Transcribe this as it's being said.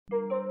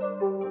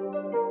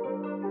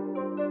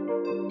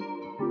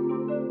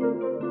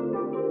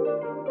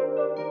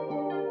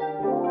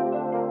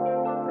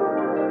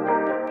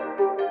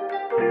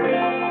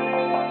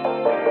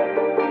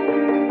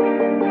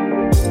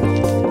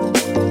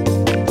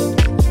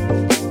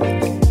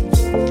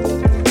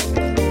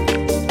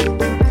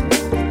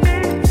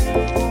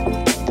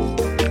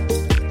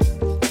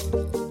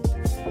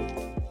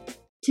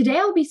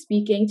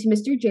speaking to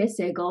Mr. Jay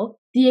Sehgal,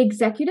 the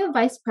Executive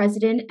Vice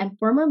President and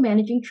former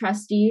Managing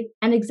Trustee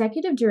and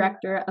Executive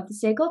Director of the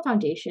Sehgal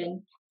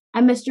Foundation,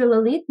 and Mr.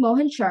 Lalit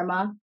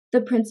Sharma, the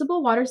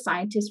Principal Water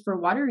Scientist for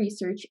Water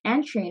Research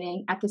and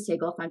Training at the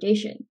Sehgal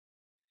Foundation.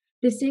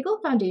 The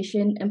Sehgal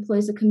Foundation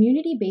employs a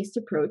community-based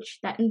approach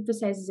that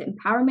emphasizes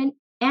empowerment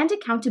and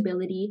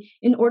accountability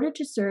in order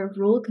to serve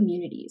rural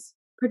communities,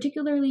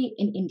 particularly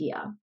in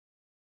India.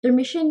 Their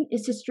mission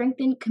is to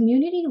strengthen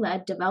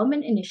community-led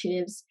development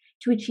initiatives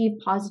to achieve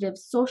positive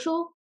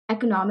social,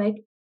 economic,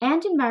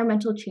 and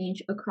environmental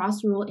change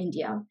across rural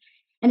India.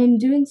 And in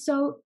doing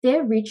so, they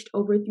have reached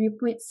over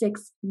 3.6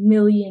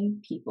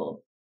 million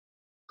people.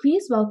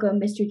 Please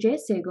welcome Mr. Jay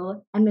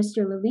Sehgal and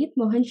Mr. Lalit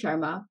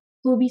Sharma,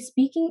 who will be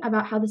speaking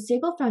about how the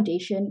Sehgal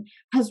Foundation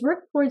has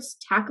worked towards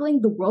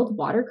tackling the world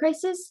water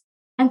crisis,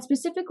 and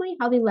specifically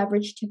how they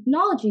leverage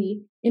technology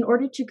in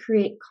order to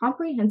create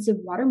comprehensive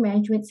water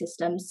management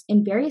systems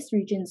in various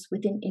regions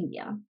within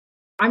India.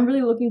 I'm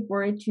really looking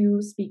forward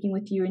to speaking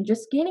with you and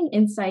just gaining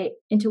insight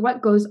into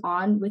what goes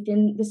on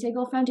within the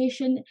Sehgal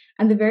Foundation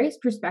and the various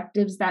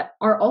perspectives that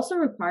are also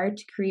required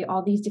to create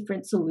all these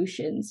different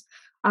solutions.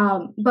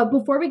 But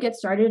before we get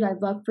started,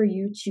 I'd love for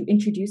you to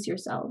introduce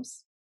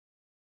yourselves.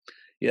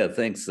 Yeah,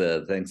 thanks,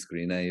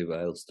 Karina.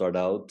 I'll start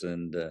out,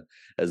 and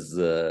as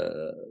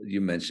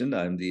you mentioned,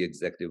 I'm the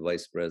executive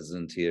vice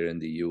president here in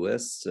the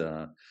U.S.,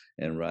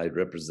 and I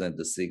represent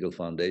the Sehgal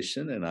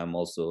Foundation, and I'm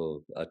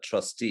also a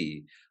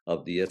trustee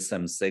of the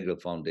SM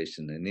Sehgal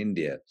Foundation in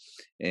India.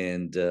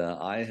 And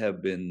I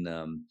have been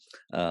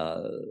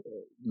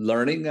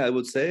learning, I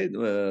would say,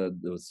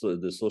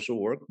 the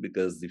social work,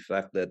 because the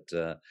fact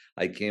that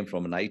I came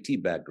from an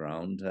IT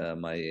background,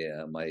 my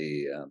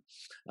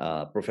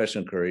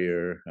professional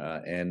career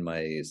and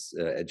my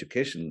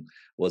education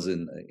was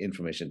in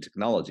information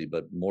technology,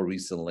 but more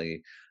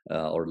recently,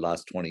 or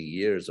last 20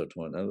 years or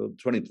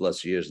 20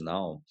 plus years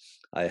now,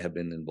 I have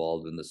been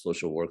involved in the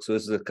social work. So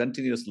it's a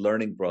continuous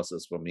learning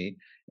process for me,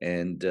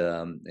 and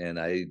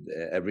I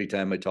every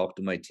time I talk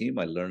to my team,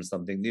 I learn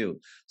something new.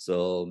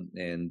 So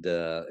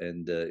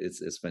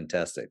it's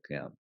fantastic.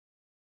 Yeah.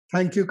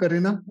 Thank you,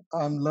 Karina.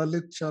 I'm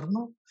Lalit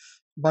Sharma.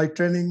 By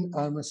training,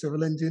 I'm a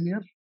civil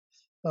engineer.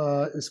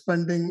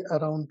 Spending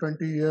around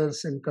 20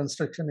 years in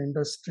construction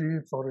industry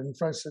for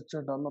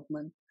infrastructure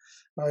development.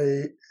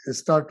 I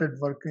started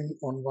working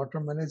on water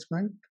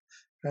management,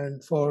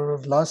 and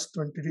for last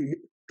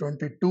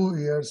 22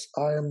 years,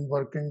 I am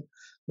working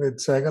with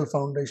Sehgal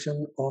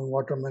Foundation on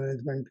water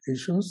management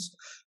issues,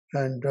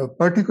 and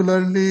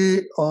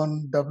particularly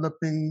on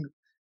developing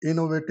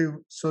innovative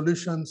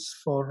solutions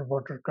for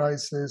water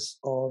crisis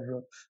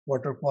or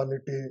water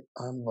quality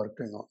I'm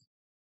working on.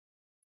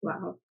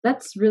 Wow,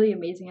 that's really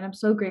amazing, and I'm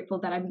so grateful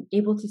that I'm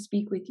able to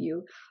speak with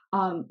you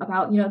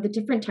about the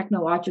different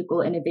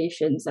technological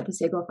innovations that the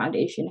Sehgal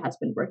Foundation has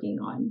been working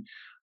on.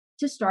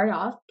 To start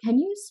off, can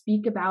you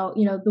speak about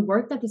the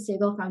work that the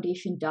Sehgal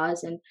Foundation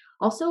does, and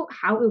also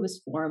how it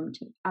was formed,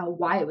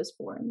 why it was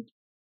formed?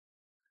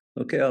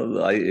 Okay,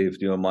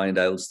 if you don't mind,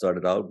 I'll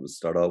start out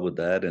with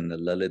that, and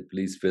Lalit,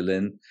 please fill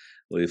in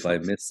if I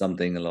miss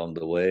something along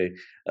the way.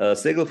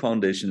 Sehgal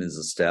Foundation is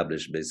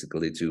established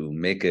basically to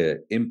make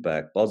an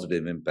impact,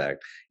 positive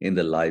impact in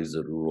the lives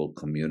of rural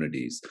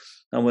communities.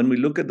 Now, when we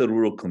look at the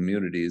rural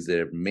communities,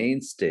 their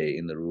mainstay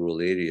in the rural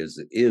areas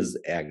is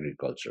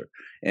agriculture,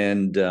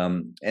 and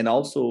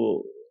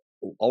also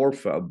our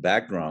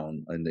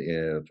background and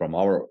from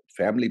our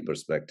family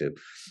perspective,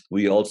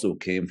 we also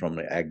came from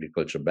an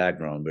agriculture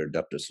background where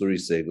Dr. Suri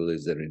Sehgal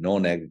is a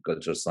renowned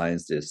agriculture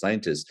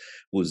scientist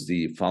who's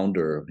the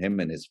founder. Him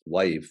and his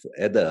wife,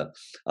 Edda,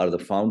 are the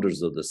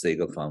founders of the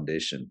Sehgal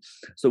Foundation.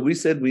 So we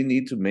said we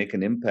need to make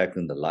an impact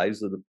in the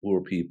lives of the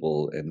poor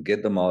people and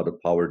get them out of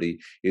poverty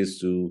is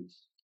to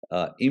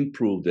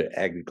improve their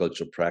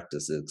agriculture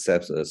practices,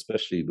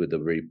 especially with the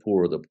very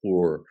poor,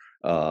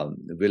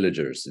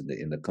 villagers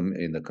in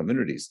the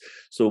communities.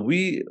 So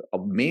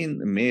our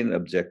main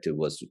objective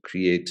was to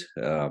create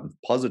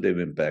positive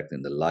impact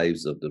in the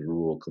lives of the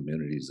rural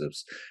communities, of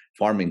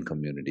farming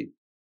community.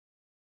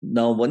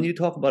 Now, when you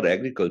talk about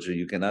agriculture,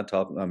 you cannot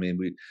talk. I mean,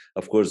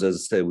 of course, as I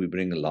say, we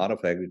bring a lot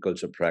of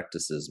agriculture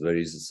practices,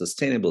 very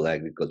sustainable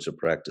agriculture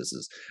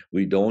practices.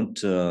 We don't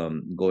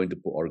go into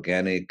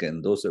organic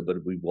and those, but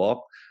we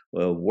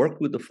work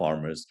with the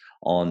farmers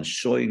on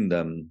showing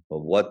them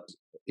what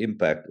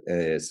impact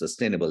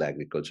sustainable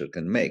agriculture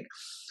can make.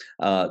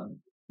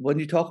 When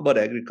you talk about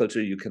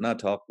agriculture, you cannot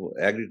talk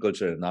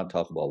agriculture and not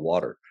talk about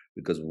water,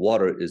 because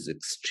water is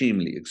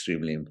extremely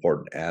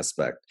important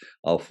aspect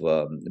of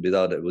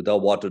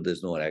without water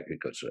there's no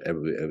agriculture.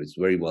 It's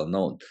very well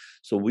known.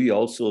 So we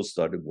also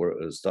started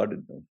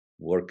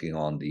working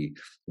on the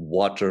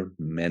water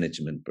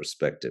management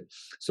perspective.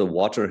 So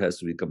water has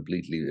to be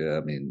completely,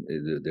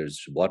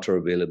 there's water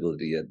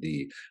availability at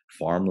the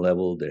farm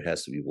level, there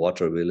has to be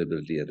water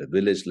availability at a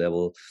village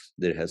level,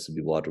 there has to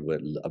be water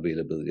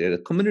availability at a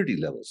community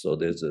level. So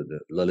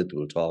Lalit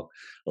will talk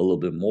a little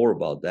bit more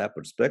about that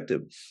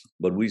perspective,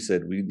 but we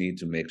said we need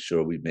to make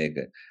sure we make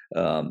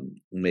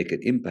an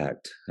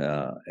impact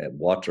at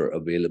water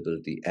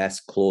availability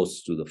as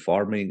close to the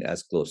farming,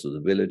 as close to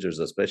the villagers,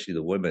 especially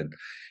the women,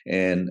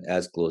 and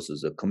as close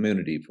as the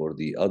community for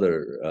the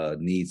other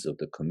needs of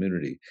the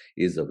community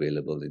is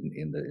available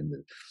in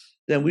the.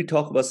 Then we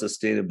talk about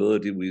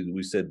sustainability.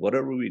 We said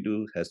whatever we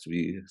do has to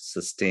be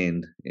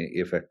sustained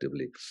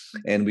effectively,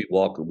 and we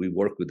work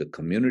with the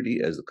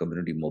community as a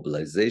community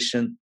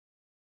mobilization.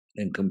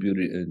 And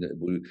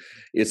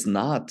it's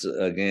not,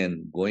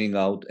 again, going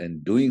out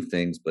and doing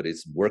things, but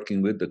it's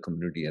working with the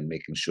community and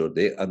making sure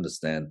they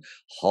understand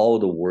how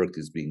the work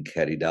is being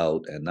carried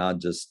out, and not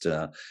just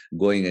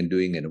going and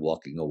doing and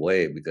walking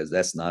away, because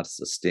that's not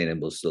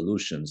sustainable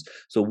solutions.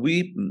 So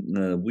we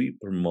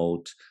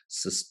promote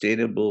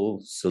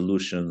sustainable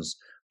solutions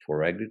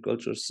for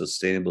agriculture,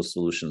 sustainable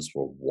solutions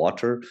for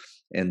water,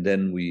 and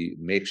then we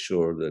make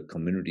sure the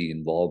community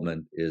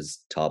involvement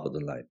is top of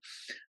the line.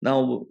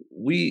 Now,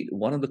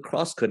 one of the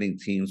cross-cutting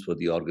themes for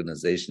the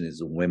organization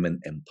is women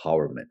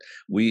empowerment.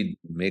 We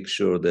make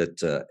sure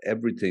that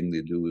everything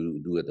they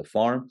do at the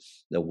farm,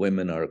 the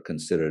women are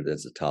considered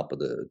as the top of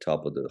the.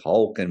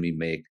 How can we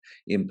make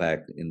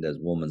impact in that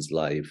woman's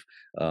life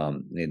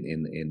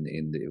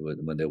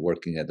when they're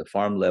working at the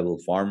farm level,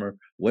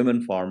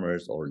 women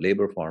farmers or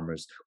labor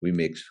farmers? We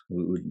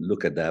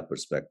look at that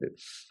perspective.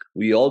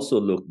 We also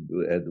look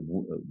at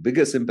the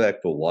biggest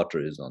impact for water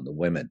is on the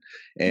women,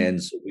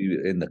 and so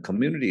in the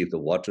community, if the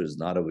water is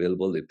not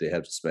available, if they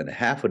have to spend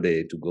half a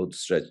day to go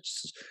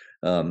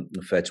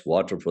to fetch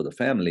water for the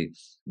family,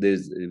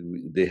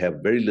 they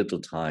have very little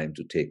time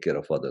to take care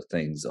of other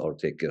things or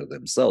take care of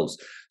themselves.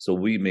 So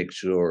we make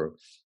sure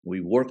we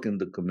work in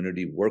the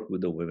community, work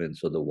with the women,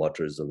 so the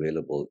water is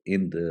available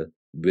in the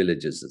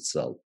villages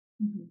itself.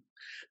 Mm-hmm.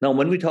 Now,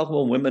 when we talk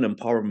about women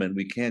empowerment,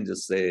 we can't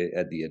just say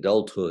at the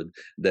adulthood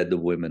that the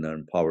women are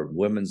empowered.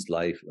 Women's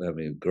life,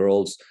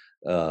 girls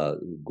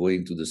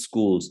going to the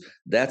schools,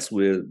 that's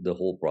where the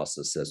whole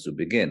process has to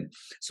begin.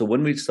 So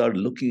when we start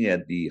looking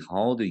at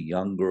how the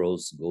young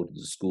girls go to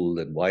the school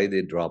and why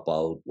they drop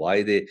out,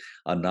 why they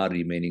are not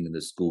remaining in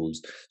the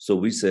schools, so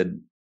we said,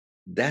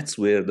 that's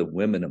where the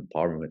women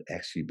empowerment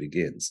actually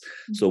begins.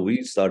 Mm-hmm. So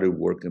we started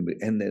working,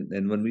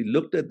 and when we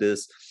looked at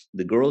this,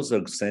 the girls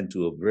are sent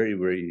to a very,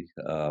 very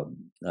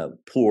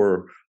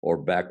poor or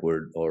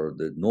backward, or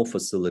no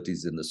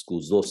facilities in the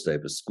schools, those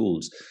type of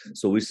schools.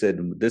 So we said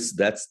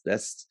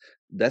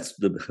that's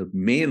the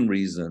main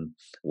reason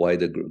why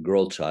the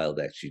girl child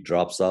actually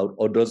drops out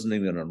or doesn't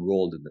even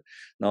enroll in it.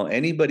 Now,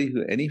 any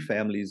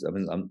family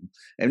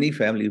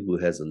who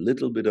has a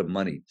little bit of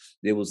money,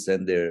 they will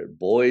send their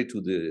boy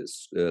to the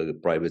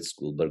private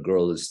school, but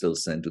girl is still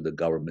sent to the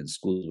government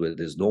schools where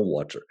there's no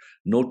water,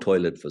 no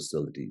toilet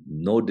facility,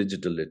 no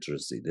digital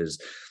literacy.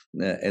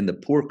 And the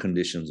poor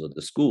conditions of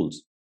the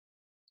schools.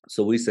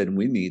 So we said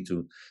we need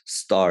to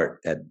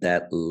start at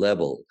that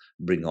level,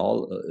 bring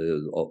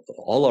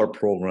all our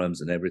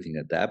programs and everything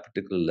at that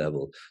particular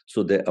level,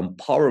 so the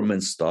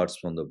empowerment starts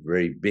from the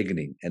very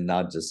beginning and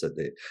not just at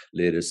the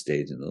later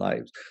stage in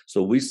life.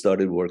 So we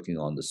started working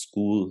on the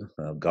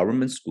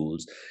government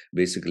schools,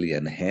 basically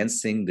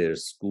enhancing their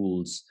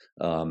schools,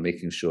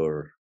 making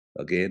sure,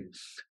 again,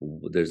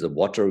 there's a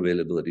water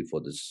availability for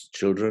the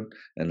children,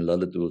 and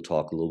Lalit will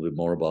talk a little bit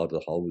more about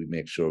how we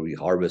make sure we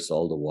harvest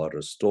all the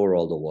water, store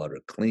all the water,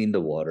 clean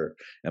the water,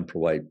 and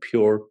provide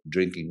pure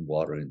drinking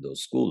water in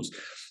those schools.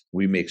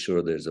 We make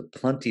sure there's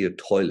plenty of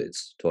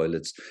toilets,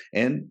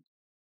 and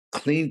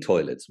clean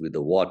toilets with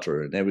the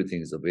water and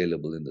everything is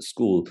available in the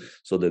school,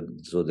 so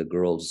the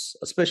girls,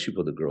 especially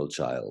for the girl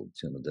child,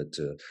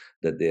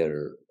 that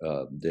they're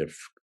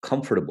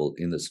comfortable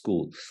in the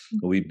school.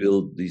 We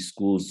build these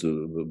schools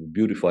to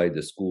beautify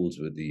the schools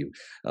with the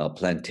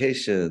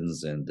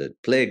plantations and the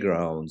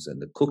playgrounds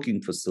and the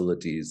cooking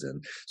facilities,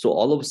 and so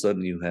all of a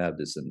sudden you have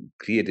this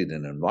created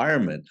an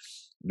environment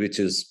which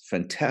is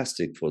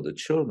fantastic for the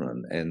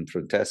children and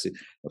fantastic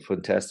for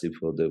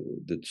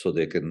so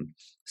they can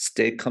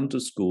come to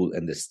school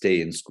and they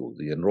stay in school.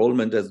 The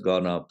enrollment has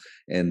gone up,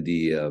 and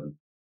the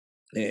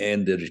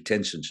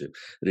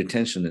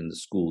retention in the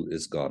school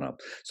is gone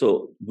up.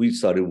 So we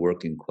started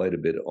working quite a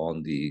bit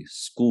on the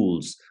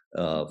schools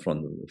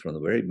from the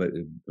very,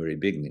 very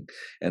beginning.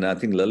 And I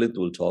think Lalit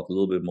will talk a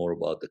little bit more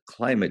about the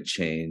climate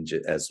change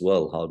as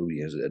well. How do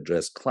we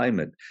address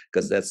climate?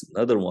 Because that's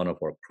another one of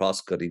our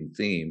cross-cutting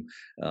theme,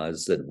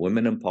 is that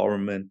women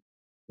empowerment,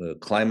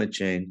 climate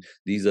change.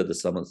 These are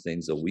some of the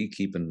things that we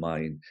keep in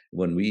mind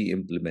when we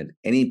implement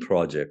any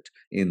project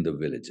in the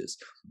villages.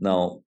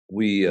 Now,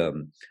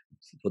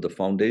 for the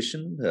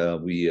foundation,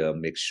 we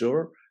make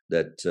sure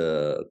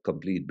that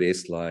complete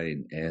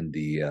baseline and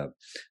the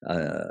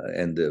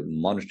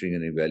monitoring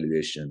and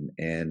evaluation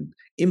and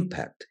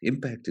impact.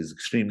 Impact is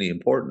extremely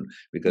important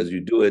because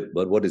you do it,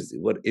 but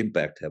what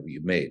impact have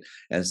you made?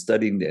 And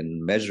studying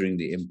and measuring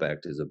the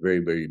impact is a very,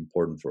 very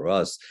important for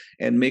us.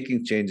 And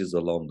making changes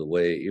along the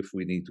way. If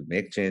we need to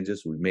make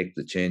changes, we make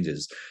the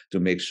changes to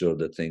make sure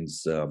that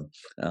things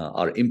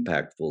are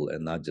impactful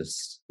and not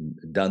just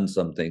done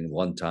something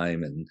one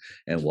time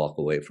and walk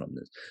away from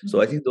this.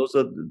 So I think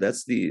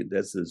that's the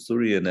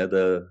Suri and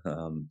Eda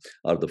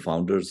are the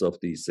founders of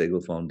the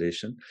Sehgal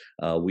Foundation.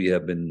 We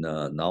have been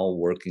now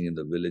working in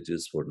the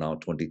villages for now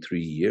 23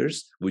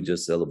 years. We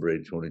just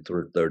celebrated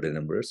 23rd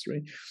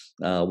anniversary.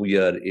 We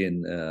are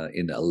in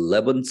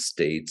 11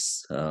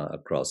 states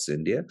across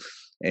India,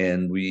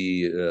 and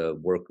we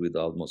work with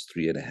almost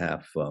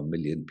 3.5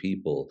 million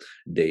people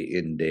day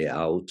in, day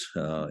out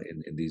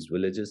in these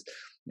villages,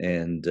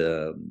 and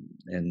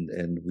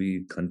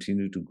we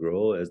continue to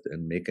grow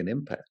and make an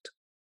impact.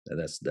 And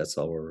that's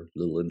our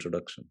little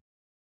introduction.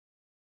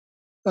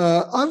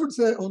 I would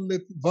say only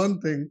one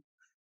thing.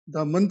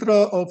 The mantra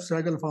of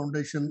Sehgal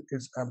Foundation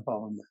is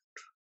empowerment.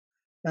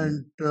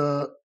 And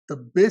the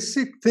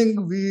basic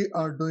thing we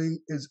are doing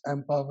is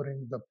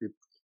empowering the people.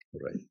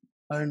 Right.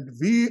 And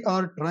we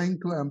are trying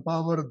to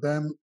empower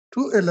them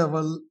to a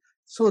level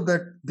so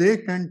that they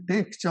can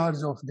take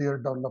charge of their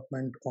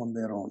development on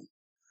their own.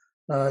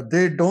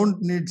 They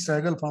don't need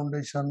Sehgal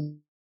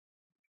Foundation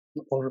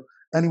or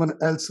anyone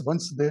else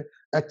once they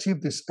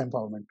achieve this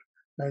empowerment.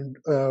 And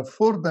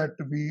for that,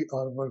 we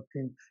are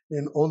working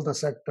in all the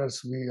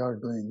sectors we are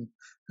doing.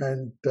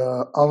 And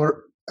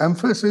our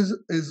emphasis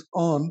is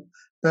on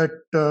that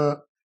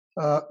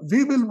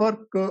we will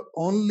work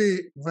only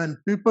when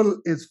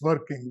people is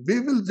working.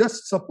 We will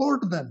just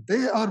support them.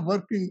 They are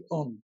working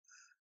on,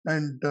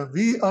 and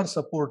we are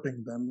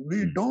supporting them.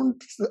 We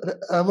don't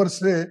ever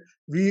say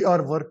we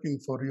are working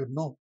for you.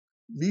 No,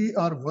 we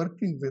are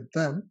working with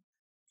them.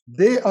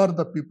 They are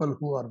the people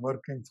who are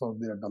working for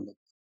their development.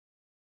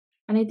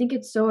 And I think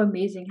it's so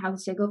amazing how the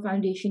Sehgal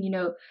Foundation,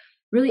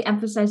 really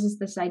emphasizes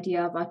this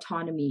idea of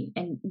autonomy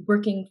and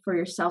working for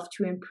yourself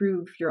to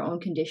improve your own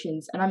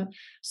conditions. And I'm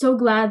so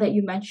glad that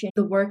you mentioned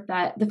the work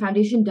that the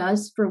foundation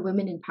does for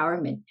women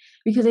empowerment,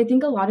 because I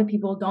think a lot of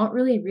people don't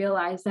really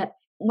realize that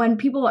when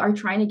people are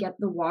trying to get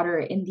the water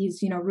in these,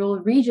 rural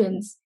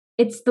regions,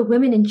 it's the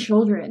women and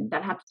children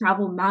that have to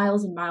travel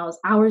miles and miles,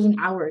 hours and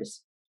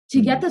hours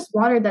to get this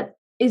water that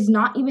is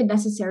not even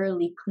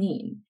necessarily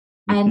clean.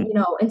 And,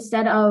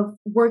 instead of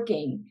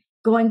working,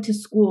 going to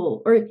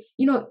school, or,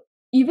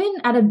 even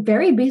at a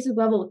very basic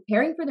level,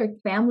 caring for their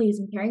families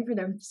and caring for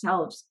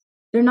themselves,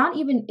 they're not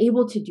even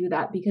able to do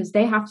that because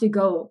they have to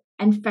go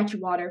and fetch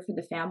water for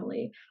the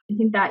family. I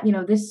think that,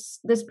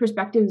 this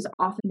perspective is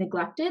often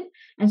neglected.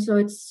 And so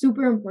it's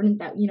super important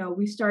that,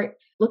 we start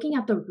looking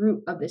at the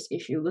root of this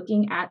issue,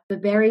 looking at the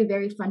very,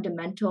 very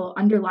fundamental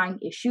underlying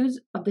issues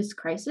of this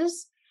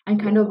crisis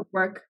and kind of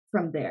work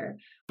from there.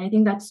 And I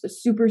think that's a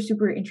super,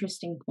 super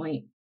interesting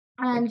point.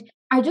 And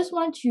I just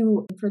want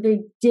to further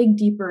dig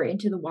deeper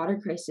into the water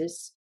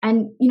crisis.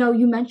 And,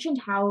 you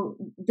mentioned how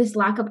this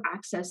lack of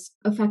access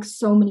affects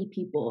so many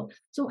people.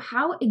 So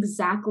how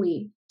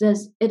exactly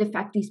does it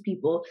affect these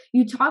people?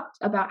 You talked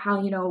about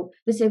how,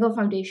 the Sehgal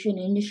Foundation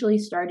initially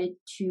started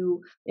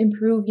to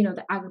improve,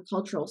 the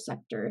agricultural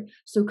sector.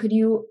 So could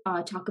you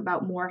talk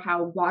about more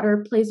how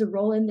water plays a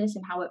role in this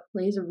and how it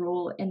plays a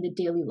role in the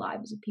daily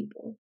lives of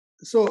people?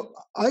 So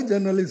I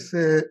generally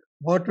say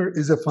water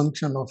is a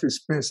function of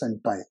space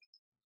and time.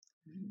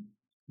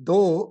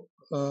 Though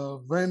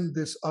when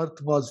this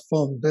earth was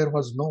formed, there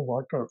was no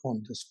water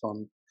on this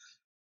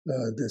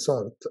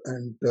earth.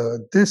 And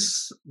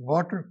this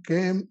water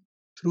came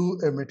through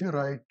a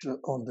meteorite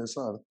on this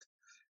earth.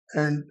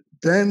 And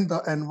then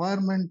the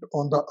environment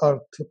on the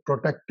earth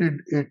protected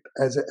it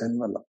as an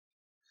envelope.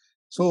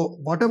 So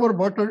whatever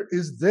water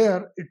is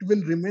there, it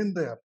will remain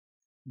there.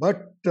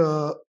 But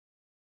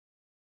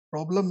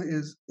problem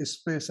is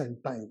space and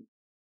time.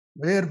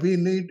 Where we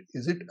need,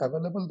 is it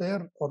available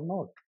there or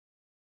not?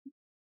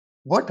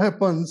 What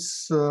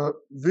happens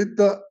with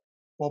the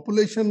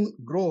population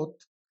growth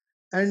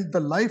and the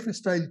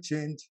lifestyle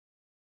change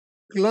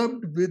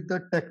clubbed with the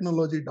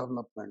technology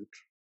development?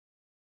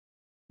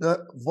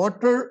 The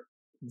water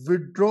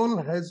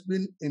withdrawal has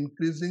been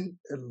increasing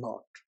a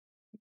lot,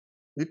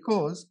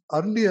 because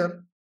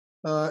earlier,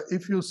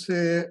 if you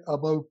say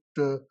about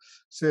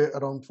say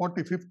around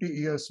 40-50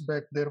 years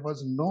back, there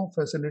was no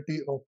facility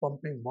of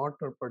pumping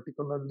water,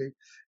 particularly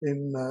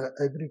in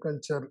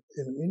agriculture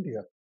in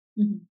India.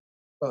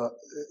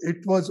 It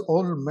was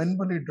all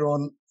manually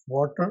drawn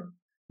water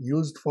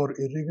used for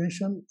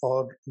irrigation,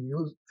 or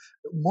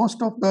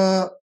most of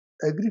the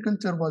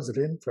agriculture was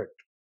rain-fed.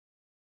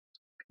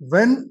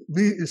 When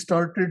we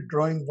started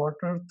drawing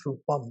water through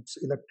pumps,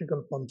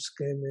 electrical pumps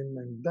came in,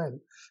 and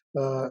then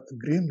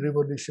green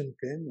revolution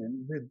came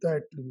in. With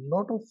that, a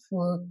lot of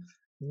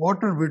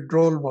water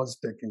withdrawal was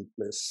taking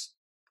place.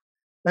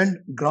 And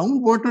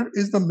groundwater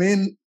is the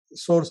main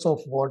source of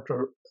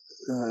water.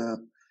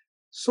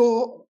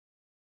 So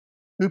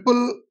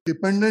People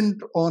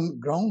dependent on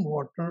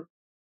groundwater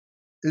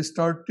is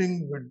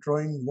starting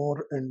withdrawing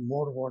more and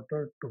more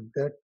water to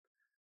get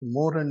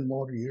more and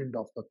more yield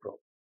of the crop.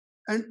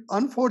 And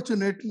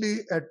unfortunately,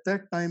 at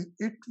that time,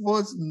 it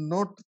was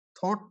not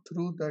thought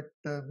through that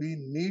we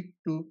need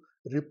to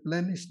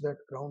replenish that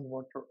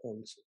groundwater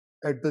also.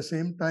 At the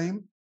same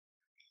time,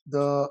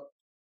 the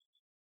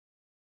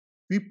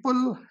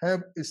people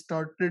have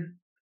started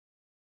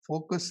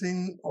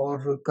focusing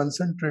or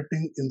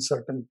concentrating in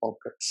certain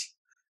pockets.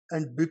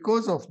 And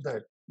because of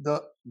that,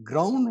 the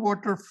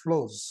groundwater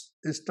flows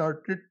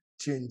started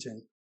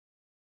changing.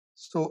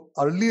 So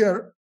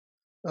earlier,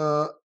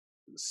 uh,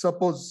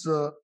 suppose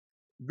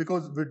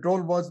because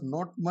withdrawal was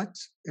not much,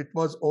 it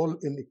was all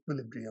in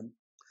equilibrium.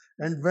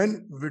 And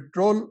when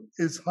withdrawal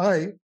is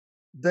high,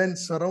 then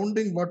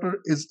surrounding water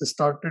is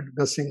started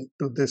gushing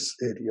to this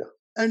area.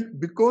 And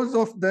because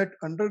of that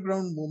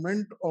underground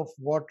movement of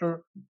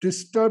water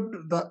disturbed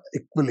the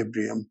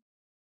equilibrium.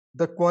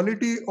 The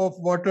quality of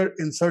water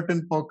in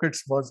certain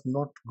pockets was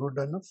not good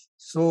enough.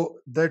 So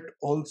that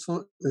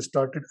also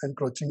started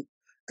encroaching.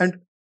 And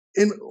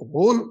in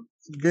whole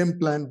game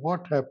plan,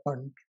 what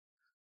happened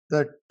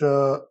that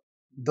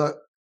the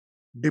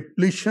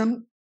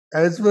depletion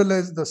as well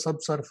as the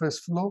subsurface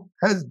flow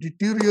has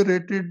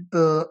deteriorated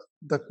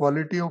the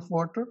quality of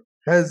water,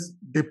 has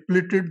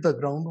depleted the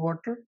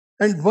groundwater.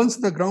 And once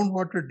the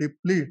groundwater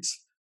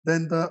depletes,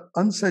 then the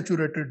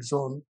unsaturated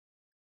zone,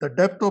 the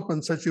depth of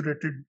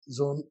unsaturated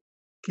zone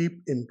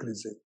keep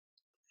increasing.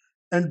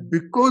 And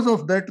because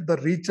of that, the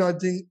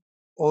recharging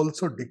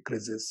also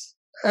decreases.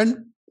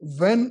 And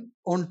when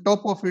on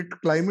top of it,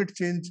 climate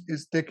change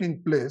is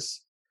taking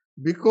place,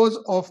 because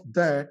of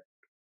that,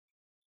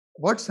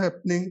 what's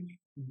happening?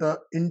 The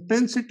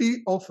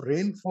intensity of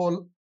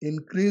rainfall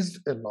increased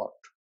a lot,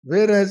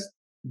 whereas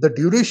the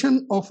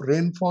duration of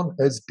rainfall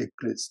has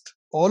decreased.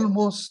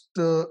 Almost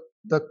the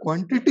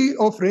quantity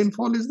of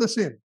rainfall is the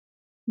same.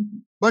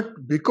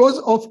 But because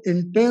of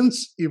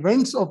intense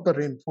events of the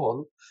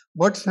rainfall,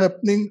 what's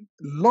happening?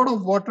 A lot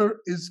of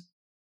water is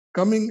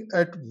coming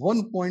at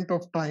one point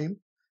of time,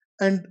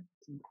 and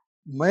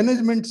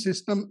management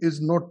system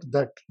is not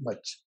that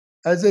much.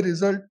 As a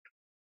result,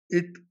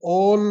 it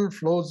all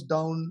flows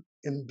down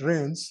in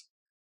drains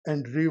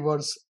and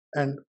rivers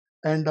and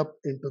end up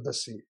into the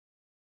sea.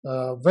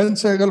 When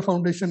Sehgal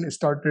Foundation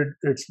started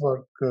its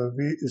work,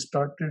 we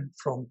started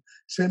from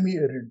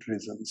semi-arid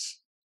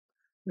regions.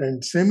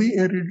 And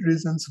semi-arid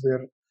regions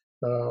where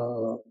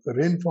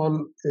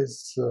rainfall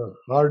is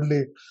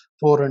hardly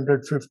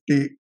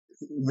 450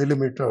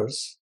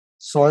 millimeters,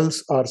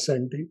 soils are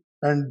sandy,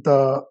 and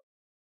the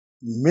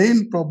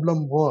main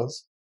problem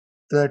was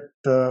that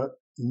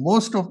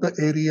most of the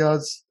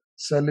areas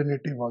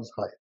salinity was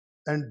high.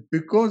 And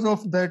because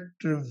of that,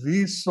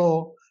 we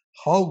saw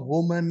how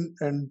women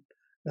and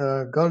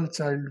girl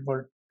child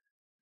were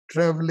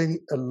traveling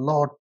a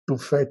lot to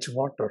fetch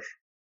water.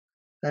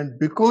 And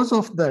because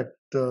of that,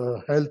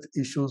 health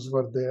issues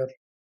were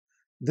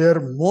there.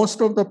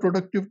 Most of the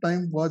productive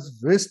time was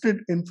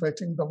wasted in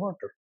fetching the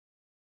water.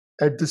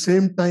 At the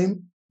same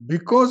time,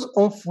 because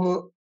of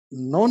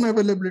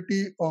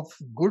non-availability of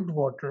good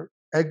water,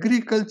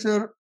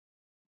 agriculture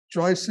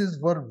choices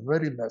were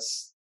very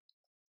less.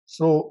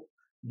 So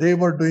they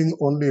were doing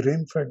only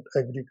rain-fed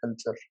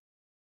agriculture.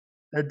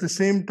 At the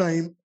same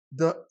time,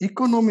 the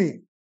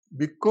economy,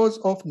 because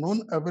of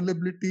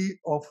non-availability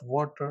of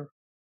water,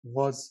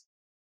 was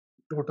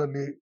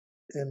totally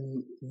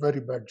in very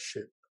bad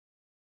shape.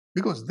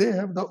 Because they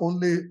have the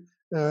only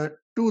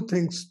two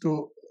things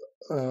to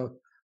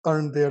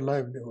earn their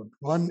livelihood.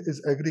 One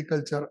is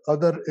agriculture,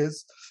 other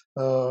is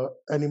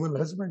animal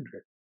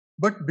husbandry.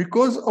 But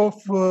because of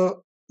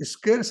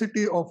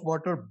scarcity of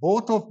water,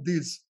 both of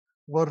these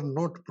were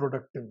not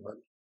productive well.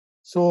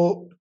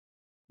 So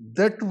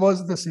that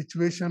was the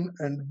situation,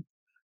 and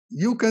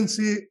you can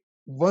see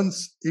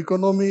once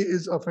economy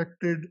is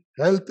affected,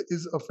 health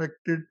is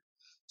affected,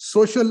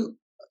 social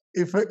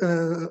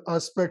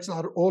aspects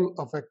are all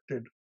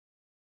affected,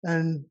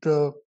 and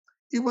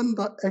even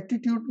the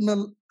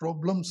attitudinal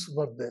problems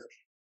were there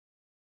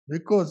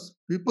because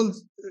people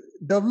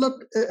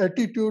developed an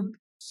attitude,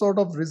 sort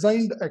of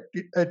resigned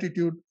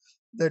attitude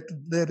that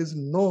there is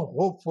no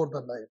hope for the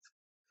life.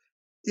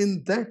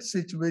 In that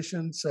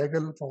situation,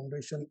 Sehgal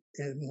Foundation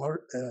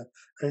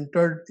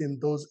entered in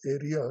those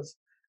areas,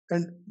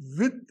 and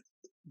with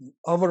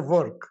our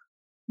work,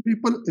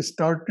 people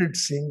started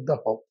seeing the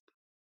hope.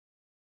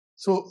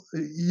 So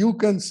you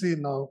can see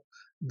now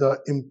the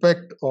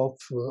impact of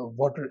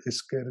water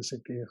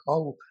scarcity,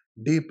 how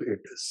deep it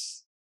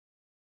is.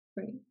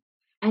 Right.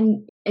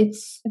 And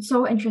it's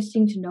so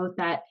interesting to note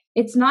that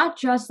it's not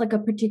just like a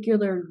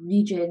particular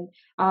region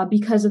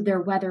because of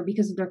their weather,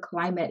 because of their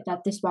climate,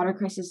 that this water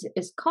crisis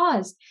is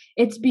caused.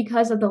 It's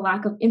because of the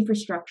lack of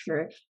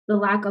infrastructure, the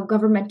lack of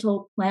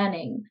governmental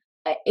planning,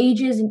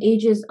 ages and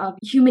ages of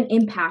human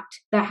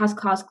impact that has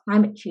caused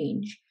climate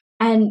change.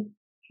 And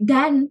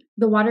then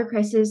the water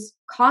crisis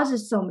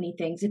causes so many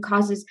things. It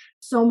causes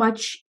so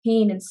much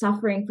pain and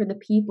suffering for the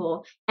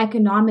people,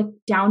 economic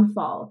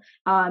downfall,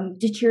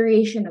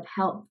 deterioration of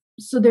health.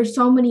 So there's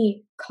so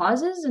many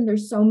causes and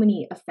there's so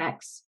many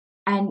effects.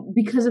 And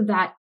because of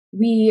that,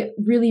 we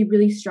really,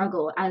 really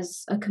struggle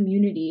as a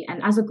community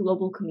and as a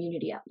global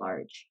community at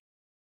large.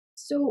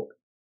 So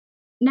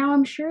now,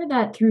 I'm sure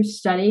that through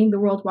studying the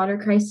world water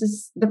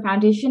crisis, the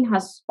foundation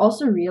has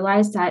also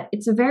realized that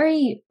it's a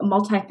very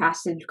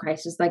multifaceted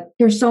crisis. Like,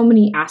 there's so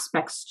many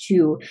aspects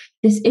to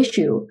this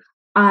issue.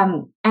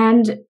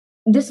 And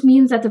this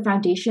means that the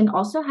foundation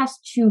also has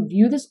to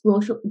view this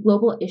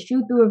global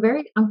issue through a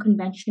very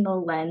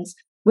unconventional lens,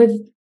 with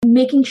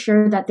making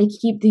sure that they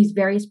keep these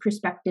various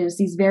perspectives,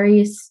 these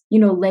various,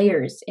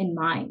 layers in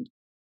mind.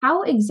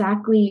 How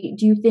exactly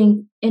do you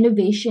think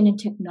innovation and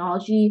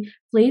technology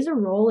plays a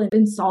role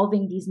in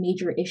solving these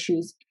major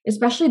issues,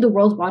 especially the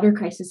world water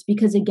crisis?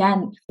 Because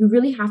again, we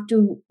really have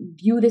to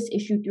view this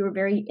issue through a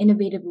very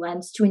innovative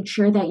lens to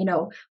ensure that,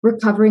 we're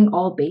covering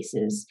all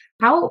bases.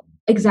 How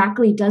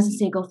exactly does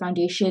the Sehgal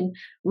Foundation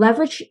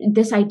leverage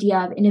this idea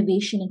of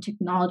innovation and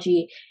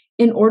technology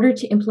in order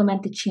to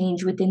implement the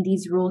change within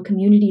these rural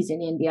communities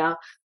in India,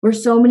 where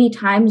so many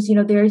times,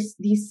 there's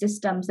these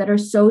systems that are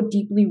so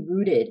deeply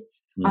rooted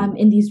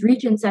in these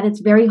regions that it's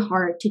very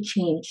hard to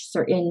change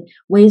certain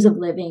ways of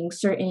living,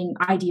 certain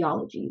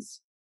ideologies?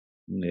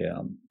 Yeah,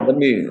 let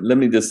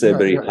me just say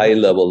very high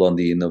level on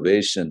the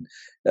innovation.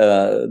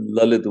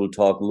 Lalit will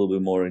talk a little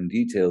bit more in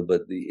detail,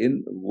 but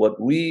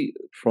what we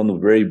from the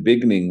very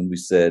beginning we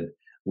said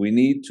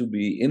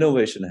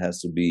innovation has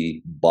to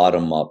be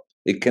bottom up.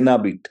 It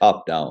cannot be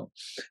top down,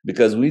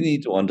 because we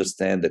need to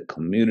understand the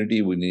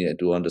community. We need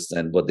to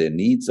understand what their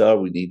needs are.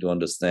 We need to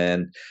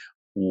understand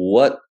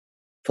what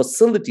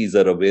facilities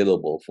are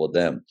available for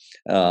them.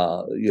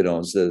 So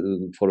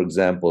for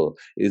example,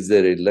 is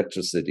there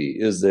electricity?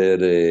 Is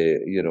there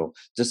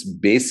just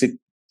basic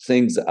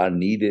things are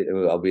needed,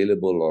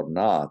 available or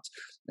not?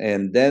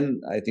 And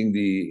then I think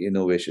the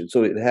innovation.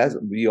 So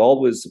we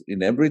always,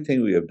 in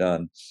everything we have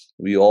done,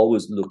 we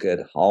always look at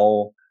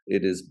how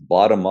it is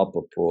bottom up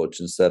approach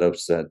instead of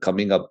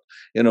coming up.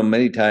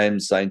 Many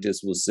times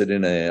scientists will sit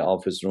in an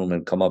office room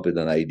and come up with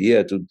an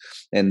idea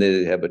and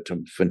they have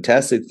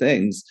fantastic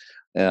things.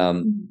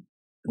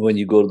 When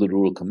you go to the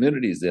rural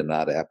communities, they're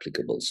not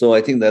applicable. So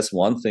I think that's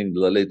one thing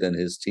Lalit and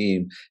his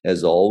team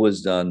has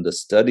always done.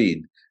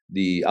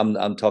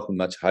 I'm talking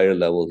much higher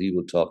level. He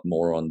will talk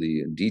more on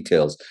the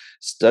details.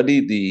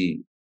 Study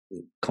the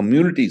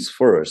communities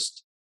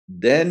first,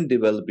 then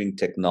developing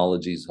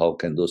technologies. How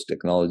can those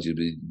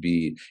technologies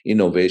be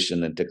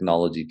innovation, and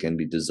technology can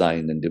be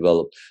designed and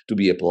developed to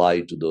be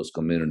applied to those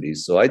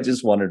communities? So I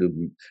just wanted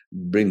to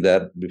bring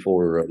that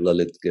before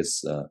Lalit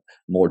gets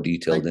more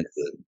detailed into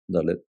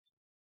Lalit.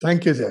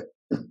 Thank you, Jack.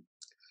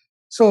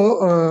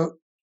 So,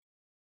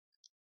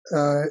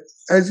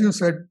 as you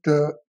said,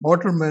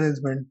 water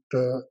management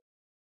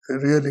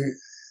really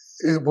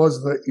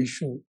was the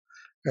issue,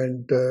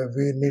 and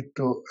we need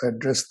to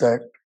address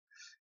that.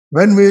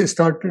 When we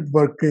started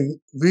working,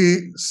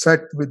 we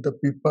sat with the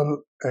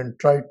people and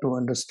tried to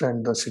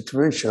understand the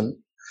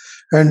situation,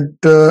 and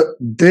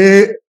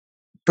they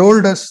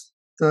told us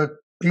the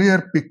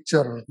clear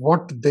picture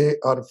what they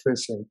are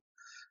facing,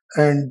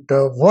 and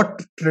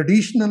what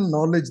traditional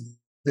knowledge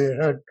they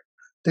had,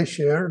 they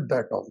shared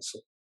that also.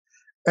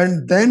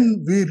 And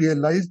then we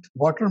realized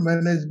water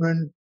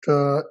management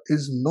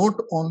is not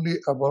only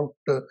about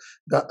the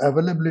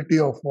availability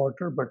of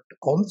water, but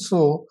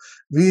also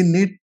we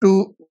need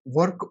to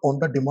work on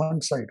the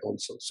demand side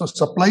also. So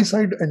supply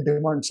side and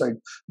demand side,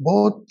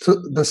 both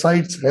the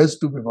sides has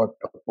to be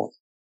worked upon.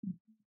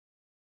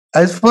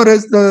 As far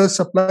as the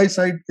supply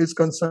side is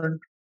concerned,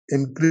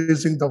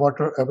 increasing the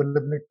water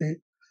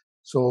availability.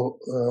 So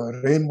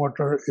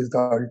rainwater is the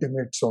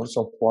ultimate source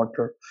of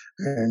water,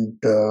 and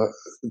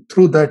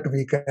through that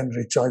we can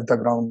recharge the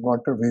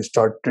groundwater. We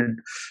started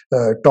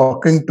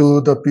talking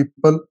to the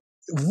people.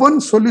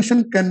 One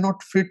solution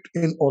cannot fit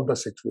in all the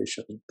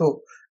situations.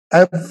 So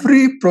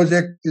every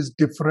project is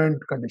different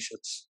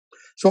conditions.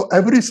 So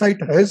every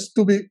site has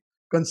to be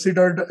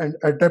considered and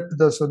adapt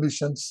the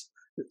solutions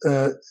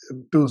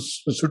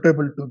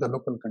suitable to the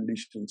local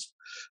conditions.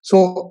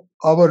 So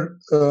our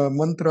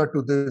mantra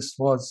to this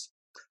was,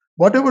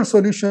 whatever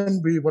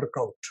solution we work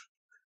out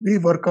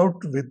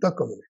with the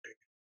community.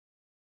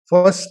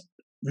 First,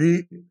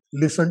 we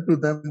listen to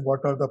them, what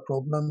are the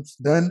problems.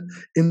 Then,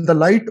 in the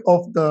light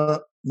of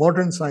the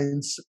modern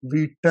science,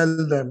 we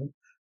tell them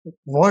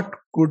what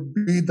could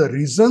be the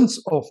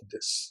reasons of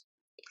this.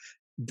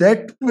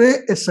 That way,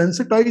 a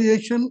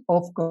sensitization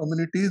of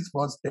communities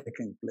was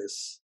taking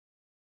place.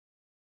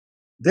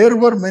 There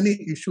were many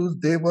issues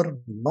they were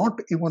not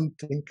even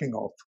thinking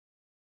of.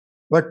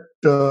 But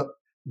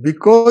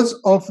because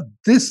of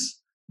this,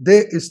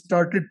 they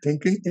started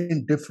thinking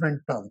in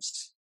different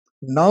terms.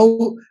 Now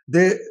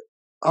they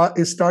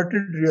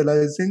started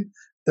realizing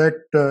that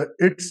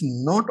it's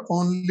not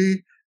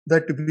only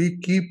that we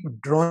keep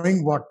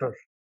drawing water,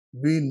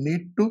 we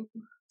need to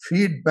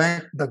feed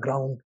back the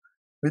ground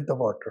with the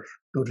water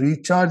to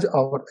recharge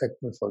our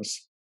aquifers.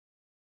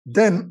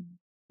 Then,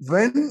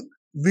 when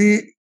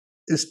we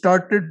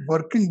started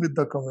working with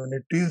the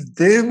communities,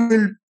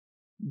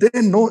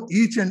 they know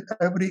each and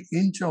every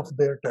inch of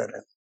their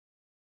terrain.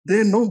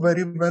 They know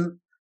very well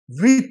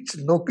which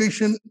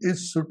location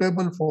is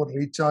suitable for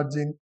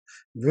recharging,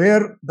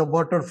 where the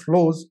water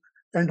flows,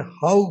 and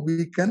how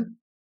we can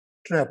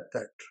trap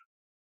that.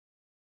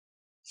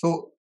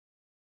 So,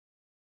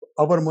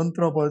 our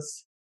mantra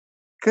was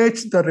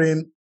catch the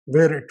rain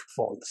where it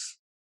falls.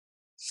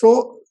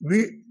 So,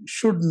 we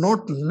should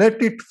not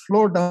let it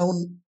flow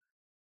down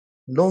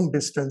long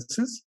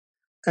distances,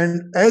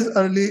 and as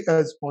early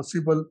as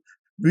possible,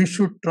 we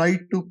should try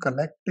to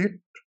collect it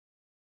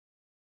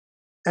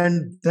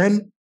and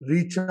then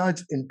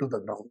recharge into the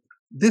ground.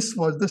 This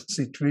was the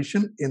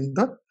situation in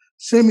the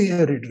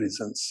semi-arid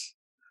regions.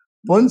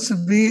 Once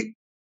we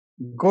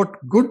got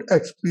good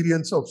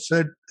experience of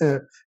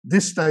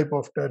this type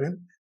of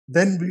terrain,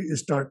 then we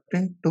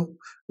starting to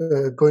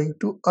going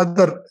to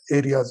other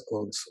areas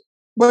also.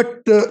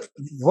 But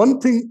one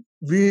thing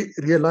we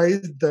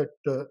realized that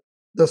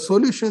the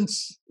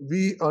solutions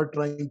we are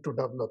trying to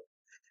develop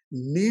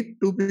need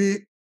to be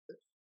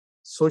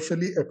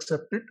socially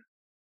accepted,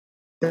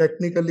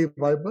 technically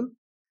viable,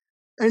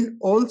 and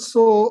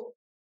also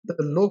the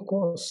low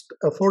cost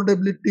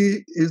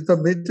affordability is the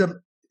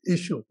major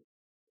issue,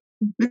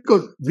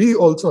 because we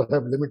also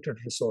have limited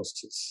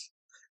resources,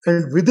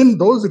 and within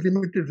those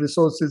limited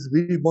resources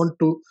we want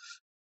to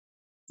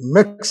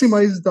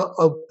maximize the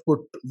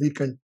output we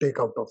can take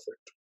out of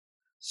it,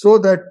 so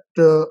that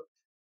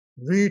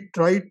we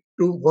try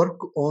to work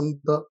on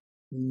the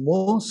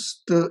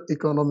most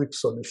economic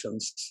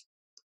solutions,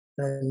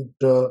 and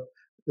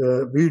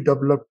we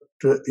developed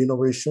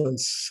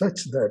innovations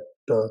such that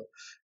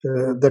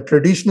the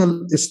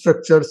traditional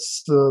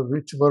structures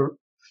which were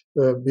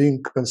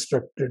being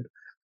constructed,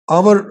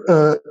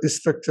 our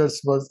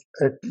structures was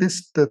at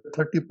least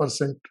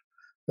 30%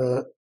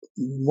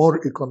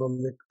 more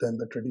economic than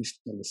the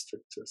traditional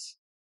structures.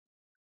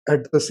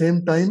 At the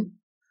same time,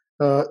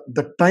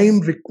 the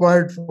time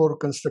required for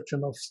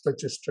construction of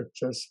such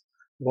structures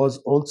was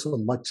also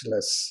much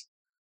less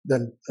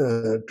than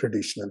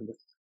traditionally.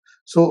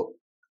 So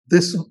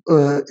this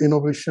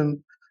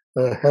innovation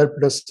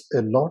helped us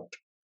a lot,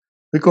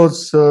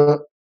 because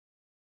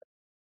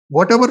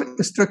whatever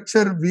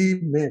structure we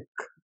make,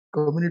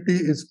 community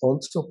is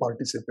also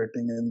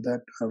participating in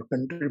that or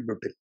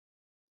contributing.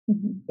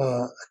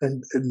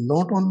 And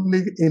not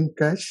only in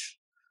cash,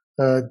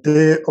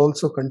 they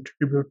also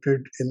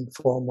contributed in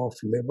form of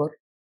labor.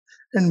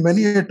 And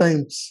many a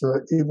times,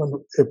 even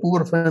a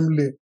poor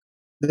family,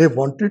 they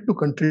wanted to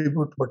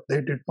contribute, but they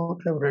did not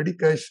have ready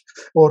cash,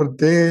 or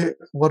they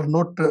were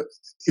not,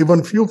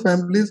 even few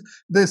families,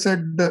 they said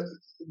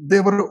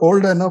they were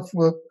old enough,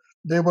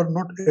 they were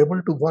not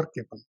able to work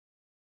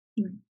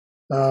even.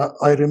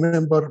 I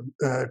remember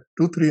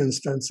 2-3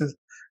 instances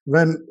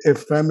when a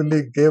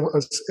family gave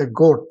us a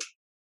goat,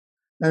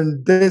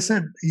 and they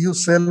said, you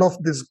sell off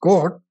this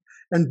goat,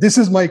 and this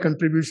is my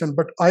contribution,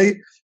 but I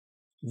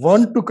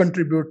want to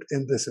contribute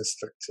in this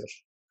structure.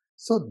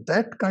 So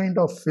that kind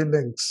of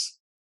feelings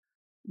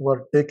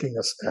were taking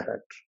us ahead.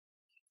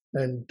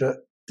 And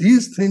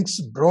these things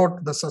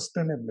brought the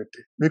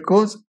sustainability,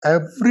 because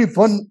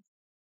everyone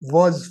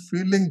was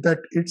feeling that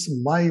it's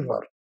my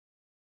work.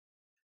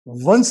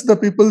 Once the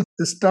people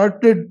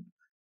started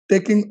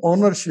taking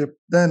ownership,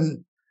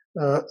 then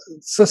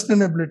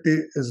sustainability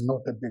is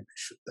not a big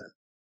issue then.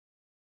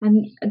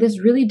 And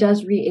this really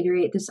does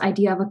reiterate this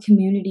idea of a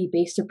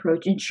community-based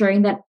approach,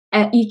 ensuring that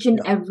each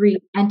and every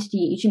entity,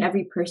 each and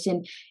every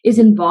person is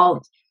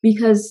involved,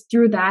 because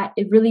through that,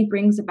 it really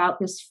brings about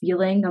this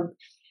feeling of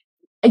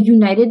a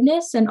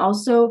unitedness, and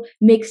also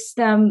makes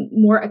them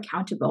more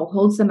accountable,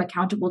 holds them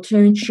accountable to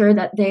ensure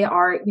that they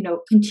are,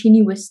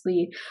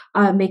 continuously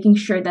making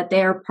sure that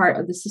they are part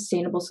of the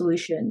sustainable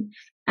solution.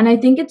 And I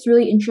think it's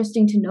really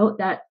interesting to note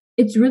that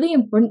it's really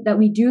important that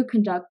we do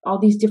conduct all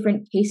these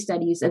different case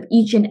studies of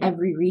each and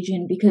every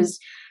region, because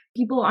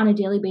people on a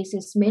daily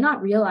basis may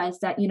not realize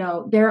that,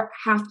 there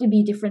have to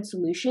be different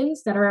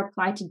solutions that are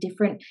applied to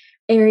different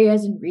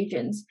areas and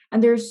regions.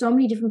 And there are so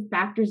many different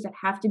factors that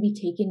have to be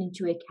taken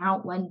into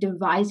account when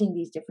devising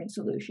these different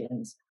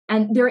solutions.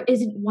 And there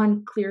isn't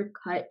one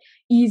clear-cut,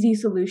 easy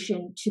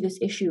solution to this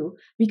issue,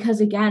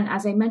 because again,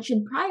 as I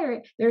mentioned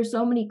prior, there are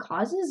so many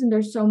causes and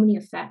there's so many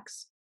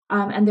effects.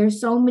 And there's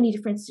so many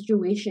different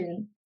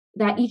situations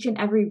that each and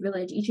every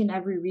village, each and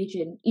every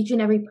region, each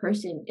and every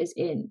person is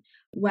in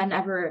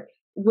whenever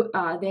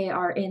they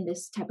are in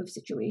this type of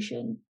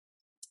situation.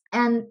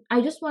 And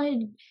I just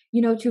wanted,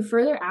 to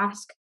further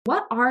ask,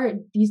 what are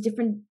these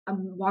different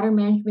water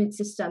management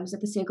systems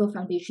that the Sehgal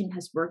Foundation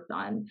has worked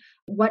on?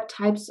 What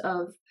types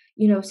of,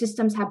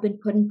 systems have been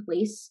put in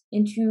place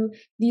into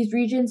these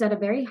regions at a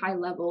very high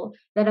level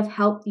that have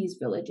helped these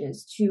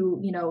villages to,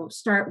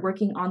 start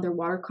working on their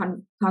water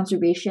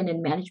conservation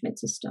and management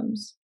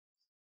systems?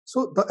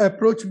 So the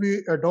approach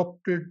we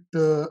adopted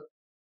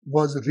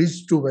was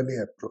ridge to valley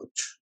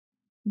approach.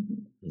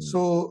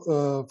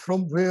 So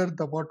from where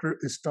the water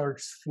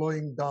starts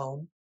flowing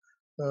down,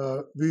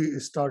 we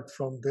start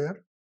from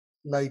there.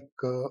 Like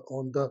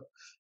on the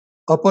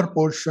upper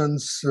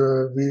portions,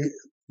 we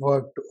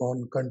worked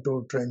on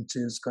contour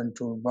trenches,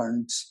 contour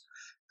bunds,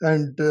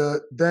 and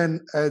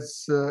then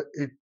as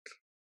it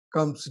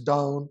comes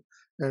down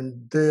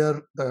and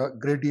there the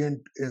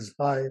gradient is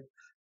high,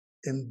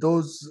 in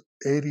those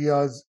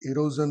areas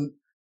erosion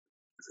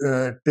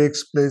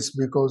takes place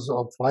because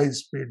of high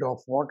speed of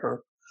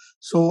water.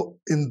 So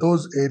in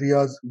those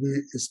areas,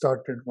 we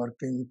started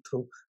working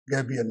through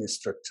gabion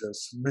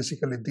structures.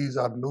 Basically, these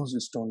are loose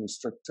stone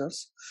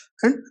structures.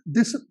 And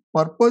this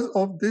purpose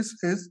of this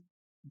is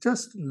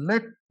just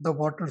let the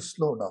water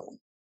slow down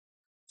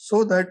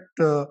so that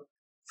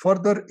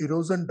further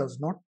erosion does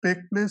not take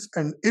place.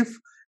 And if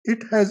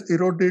it has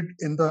eroded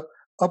in the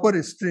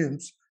upper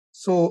streams,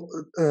 so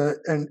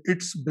and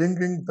it's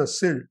bringing the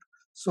silt,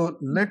 so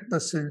let the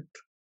silt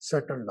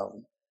settle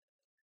down.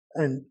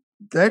 And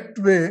that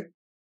way,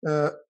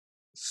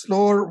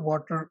 slower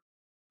water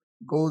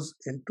goes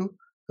into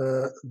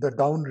the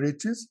down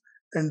reaches,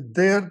 and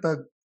there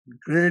the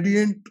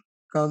gradient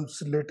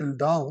comes little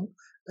down.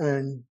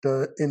 And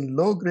in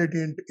low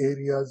gradient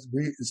areas,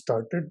 we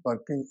started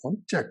working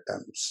on check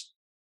dams.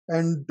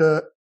 And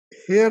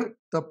here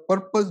the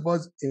purpose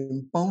was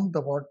impound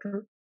the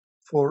water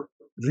for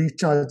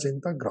recharging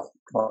the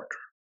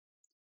groundwater.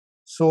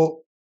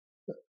 So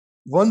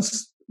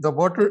once the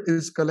water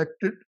is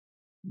collected,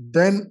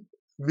 then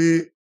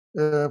we,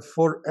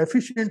 for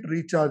efficient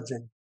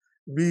recharging,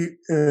 we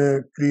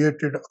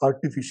created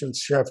artificial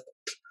shaft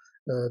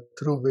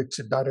through which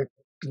directly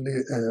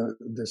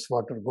this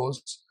water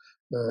goes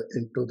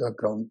into the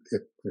ground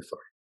aquifer.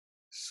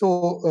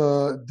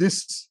 So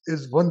this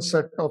is one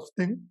set of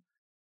things.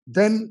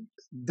 Then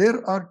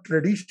there are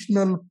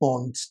traditional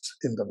ponds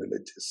in the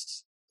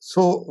villages.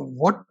 So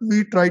what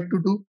we tried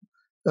to do,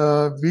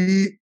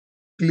 we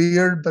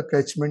cleared the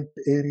catchment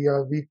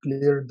area, we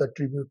cleared the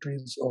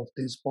tributaries of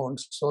these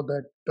ponds so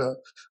that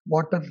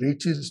water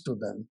reaches to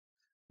them.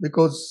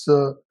 Because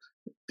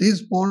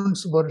these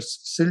ponds were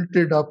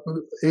silted up,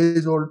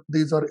 age old.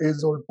 These are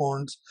age old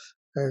ponds,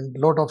 and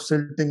lot of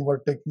silting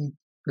were taking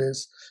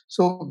place.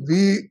 So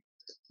we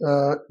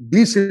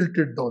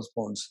desilted those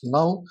ponds.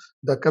 Now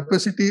the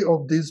capacity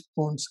of these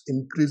ponds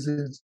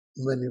increases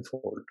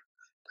manifold,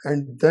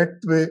 and that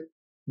way,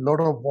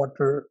 lot of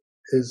water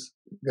is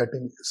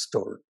getting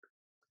stored.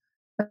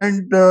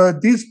 And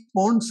these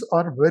ponds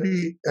are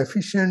very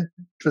efficient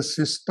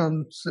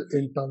systems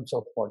in terms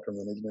of water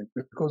management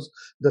because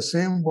the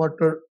same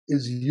water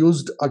is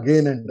used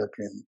again and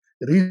again.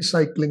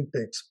 Recycling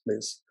takes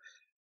place.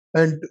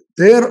 And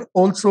there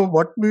also,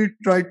 what we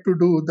try to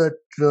do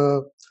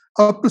that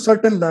up to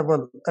certain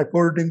level,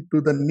 according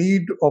to the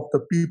need of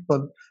the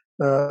people,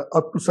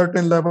 up to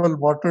certain level,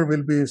 water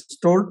will be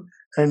stored.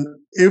 And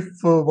if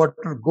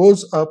water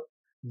goes up,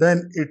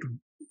 then it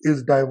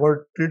is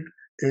diverted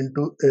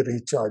into a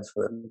recharge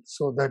well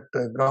so that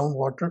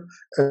groundwater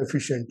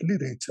efficiently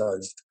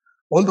recharged.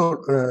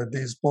 Although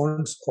these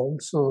ponds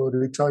also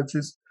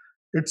recharges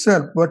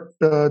itself, but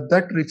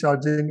that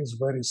recharging is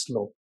very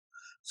slow.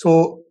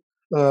 So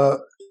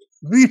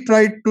we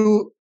try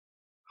to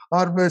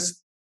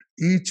harvest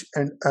each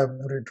and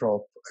every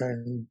drop.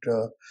 And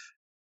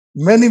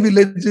many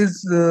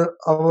villages,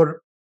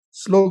 our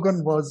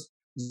slogan was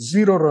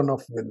zero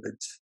runoff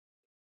village.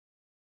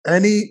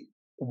 Any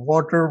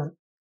water,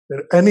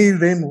 any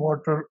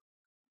rainwater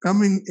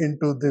coming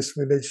into this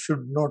village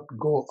should not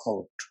go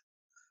out.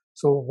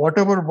 So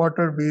whatever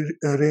water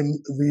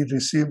rain we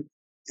receive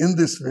in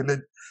this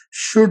village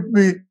should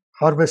be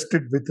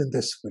harvested within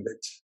this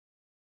village.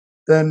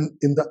 Then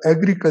in the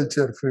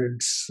agriculture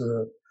fields,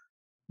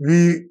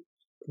 we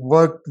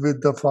worked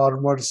with the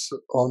farmers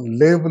on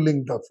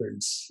leveling the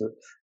fields.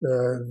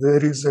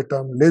 There is a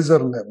term laser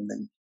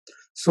leveling.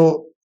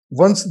 So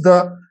once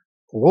the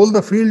whole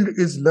the field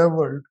is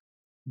leveled,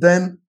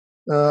 then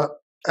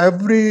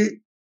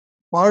every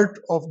part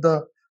of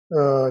the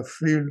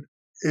field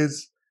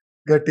is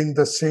getting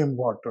the same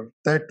water.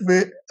 That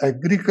way,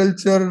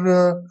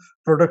 agriculture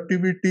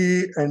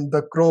productivity and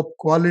the crop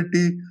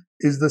quality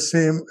is the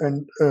same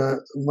and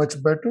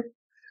much better.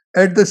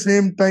 At the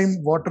same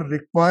time, water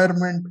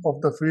requirement of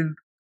the field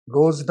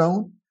goes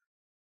down.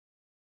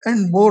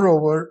 And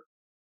moreover,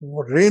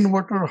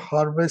 rainwater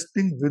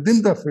harvesting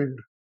within the field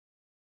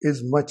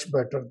is much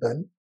better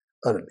than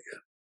earlier.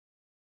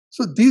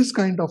 So these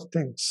kind of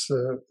things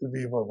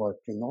we were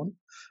working on.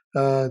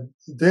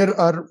 There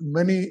are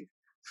many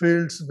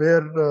fields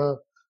where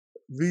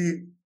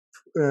we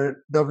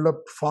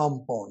developed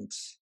farm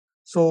ponds.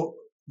 So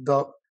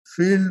the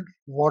field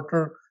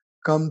water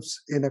comes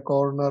in a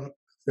corner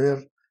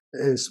where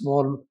a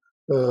small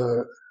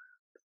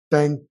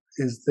tank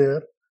is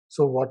there.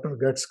 So water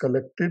gets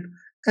collected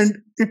and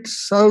it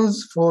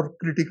serves for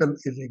critical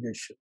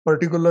irrigation,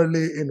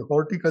 particularly in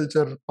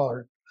horticulture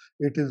part.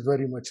 It is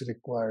very much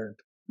required.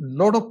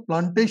 Lot of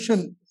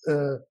plantation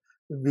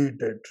we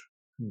did.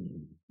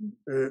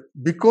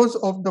 Because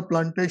of the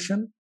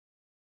plantation,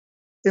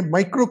 a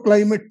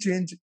microclimate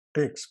change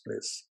takes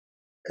place.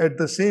 At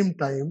the same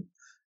time,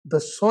 the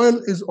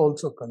soil is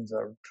also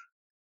conserved.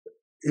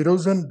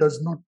 Erosion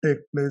does not take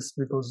place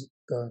because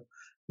the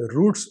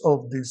roots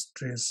of these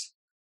trees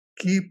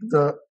keep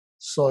the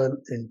soil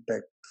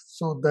intact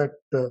so that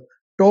the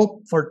top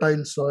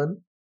fertile soil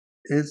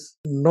is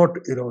not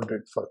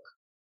eroded further.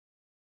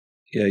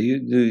 Yeah,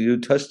 you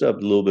touched up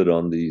a little bit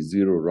on the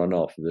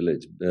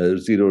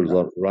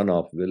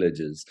runoff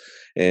villages,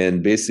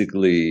 and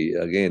basically,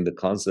 again, the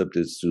concept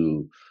is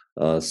to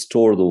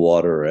store the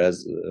water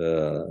as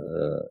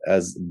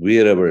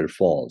wherever it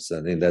falls.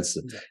 I think that's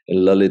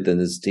Lalit and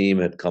his team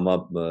had come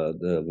up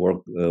the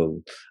work.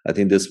 I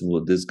think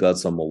this got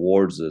some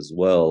awards as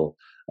well.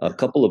 A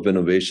couple of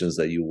innovations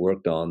that you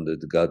worked on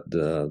that got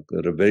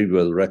very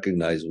well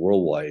recognized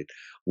worldwide.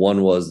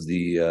 One was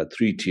the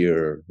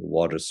three-tier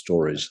water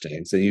storage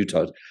tanks, and you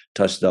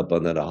touched up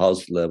on that at a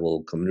house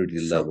level, community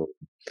level,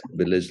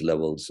 village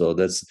level. So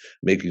that's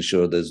making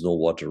sure there's no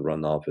water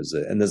runoff.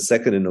 And the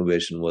second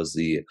innovation was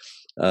the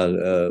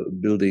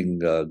building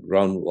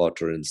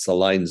groundwater in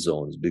saline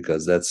zones,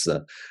 because that's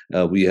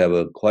we have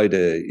quite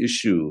a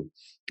issue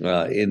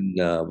in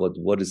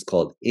what is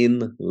called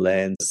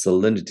inland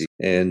salinity.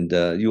 And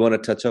you want to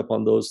touch up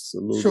on those a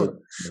little bit?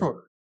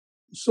 Sure.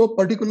 So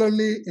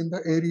particularly in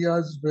the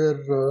areas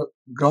where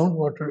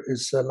groundwater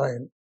is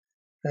saline,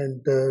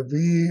 and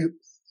we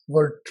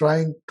were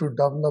trying to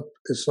develop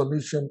a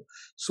solution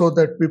so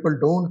that people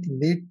don't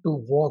need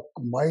to walk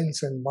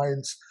miles and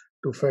miles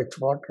to fetch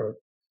water.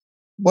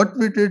 What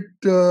we did,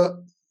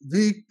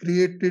 we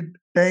created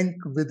tank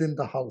within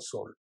the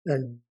household,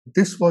 and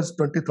this was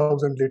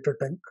 20,000 liter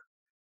tank.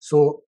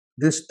 So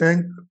this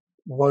tank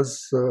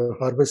was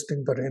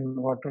harvesting the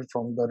rainwater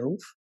from the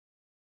roof,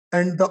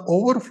 and the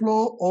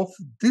overflow of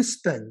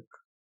this tank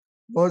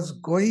was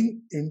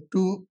going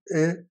into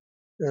a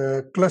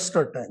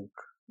cluster tank.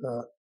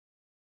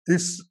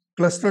 This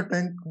cluster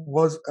tank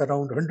was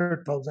around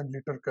 100,000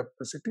 liter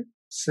capacity.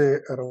 Say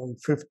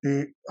around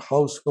 50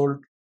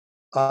 households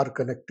are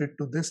connected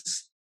to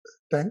this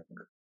tank,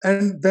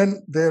 and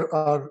then there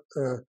are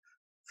 4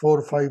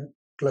 or 5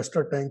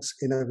 cluster tanks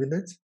in a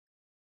village.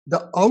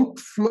 The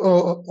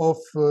outflow of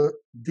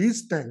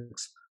these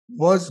tanks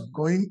was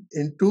going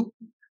into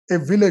a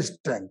village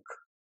tank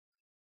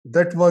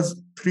that was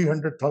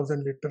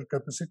 300,000 liter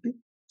capacity.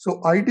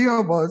 So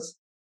idea was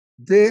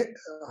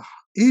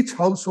each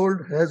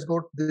household has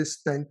got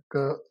this tank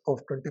of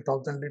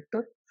 20,000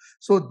 liter.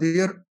 So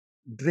their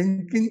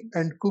drinking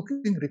and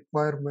cooking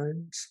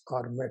requirements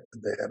are met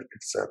there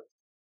itself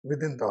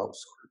within the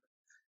household.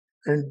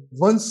 And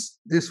once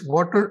this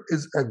water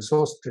is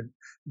exhausted,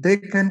 they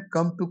can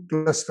come to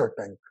cluster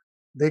tank.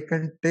 They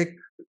can take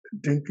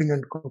drinking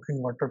and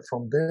cooking water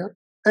from there.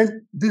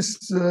 And this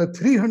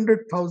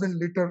 300,000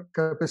 liter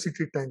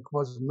capacity tank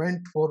was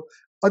meant for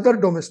other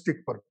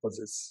domestic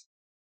purposes.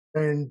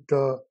 And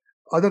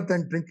other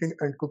than drinking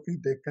and cooking,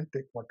 they can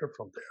take water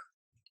from there.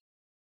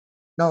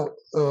 Now,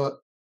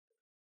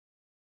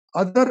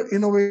 other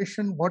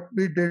innovation, what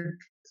we did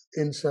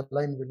in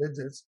saline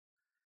villages,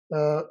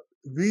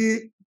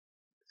 we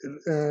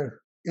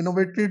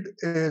innovated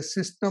a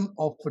system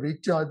of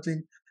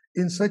recharging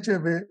in such a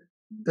way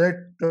that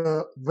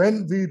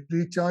when we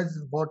recharge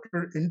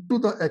water into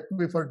the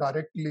aquifer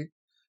directly,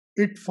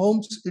 it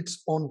forms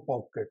its own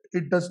pocket.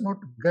 It does not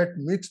get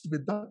mixed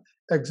with the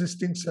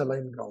existing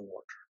saline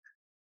groundwater.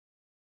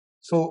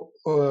 So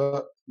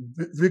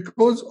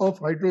because of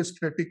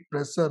hydrostatic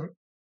pressure,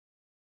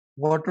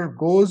 water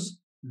goes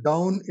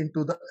down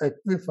into the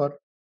aquifer,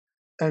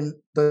 and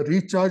the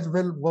recharge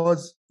well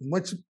was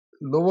much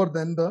lower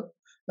than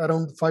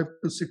around 5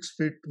 to 6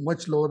 feet,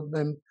 much lower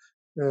than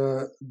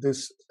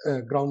this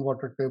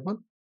groundwater table.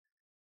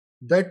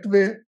 That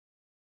way,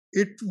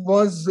 it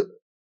was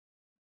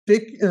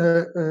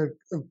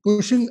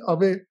pushing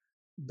away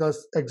the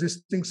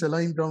existing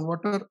saline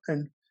groundwater,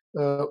 and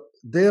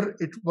there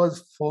it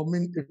was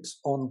forming its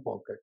own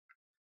pocket.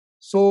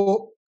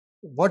 So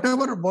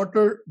whatever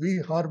water we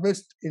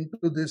harvest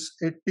into this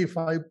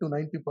 85 to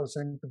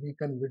 90%, we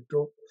can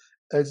withdraw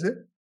as a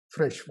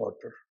fresh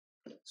water.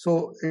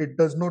 So it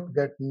does not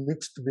get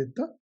mixed with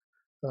the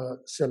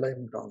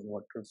saline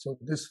groundwater. So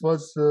this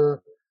was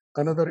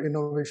another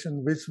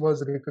innovation which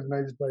was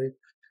recognized by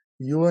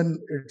UN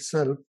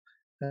itself.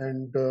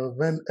 And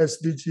when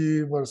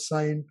SDG were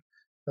signed,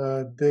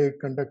 they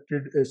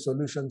conducted a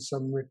solution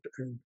summit,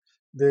 and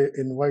they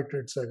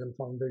invited Sehgal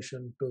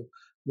Foundation to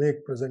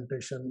make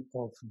presentation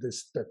of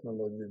this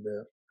technology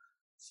there.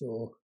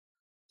 So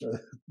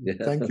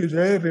thank you,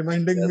 Jay,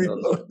 reminding me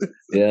of this.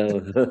 Yeah.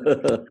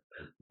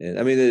 And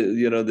I mean,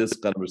 this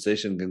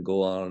conversation can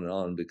go on and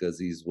on, because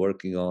he's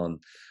working on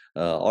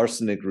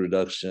arsenic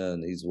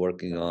reduction. He's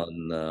working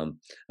on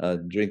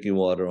drinking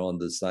water on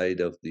the side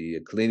of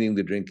cleaning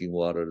the drinking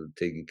water,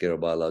 taking care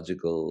of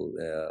biological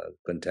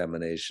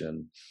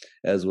contamination,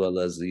 as well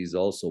as he's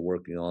also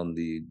working on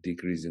the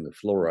decreasing the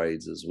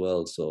fluorides as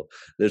well. So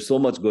there's so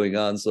much going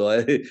on.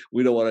 So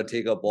we don't want to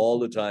take up all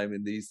the time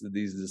in these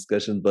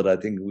discussions, but I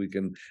think we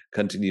can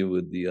continue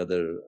with the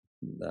other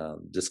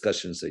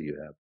discussions that you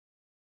have.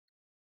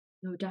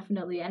 No,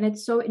 definitely. And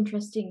it's so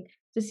interesting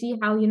to see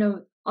how,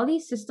 all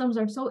these systems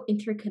are so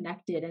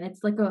interconnected, and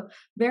it's like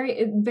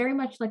very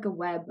much like a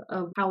web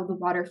of how the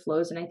water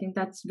flows. And I think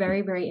that's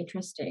very, very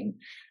interesting.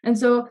 And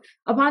so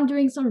upon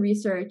doing some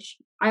research,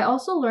 I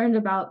also learned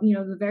about,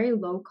 the very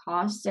low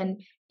cost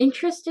and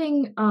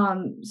interesting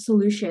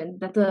solution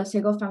that the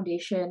Sehgal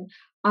Foundation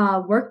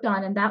worked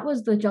on, and that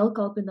was the gel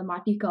gulp and the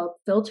mati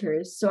gulp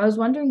filters. So I was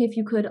wondering if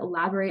you could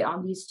elaborate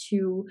on these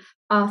two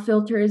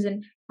filters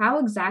and how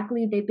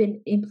exactly they've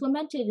been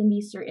implemented in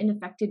these certain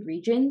affected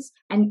regions.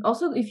 And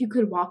also, if you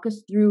could walk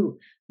us through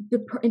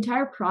the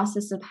entire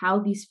process of how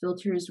these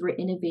filters were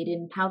innovated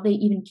and how they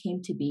even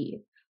came to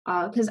be.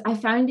 Because I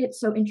find it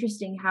so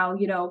interesting how,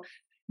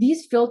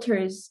 these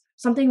filters,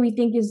 something we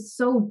think is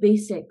so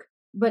basic,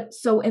 but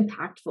so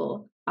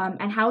impactful,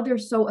 and how they're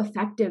so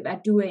effective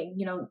at doing,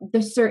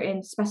 the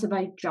certain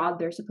specified job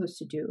they're supposed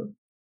to do.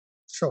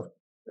 Sure.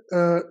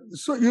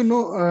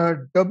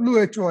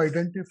 WHO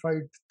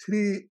identified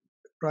three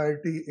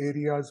priority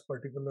areas,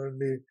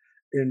 particularly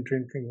in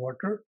drinking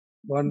water.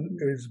 One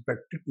is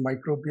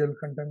microbial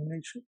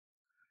contamination,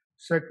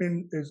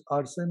 second is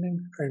arsenic,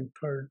 and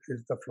third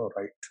is the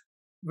fluoride.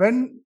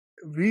 When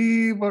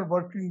we were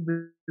working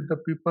with the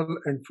people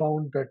and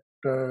found that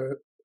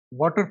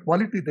water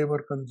quality they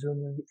were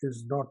consuming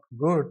is not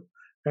good,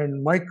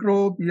 and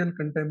microbial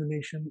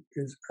contamination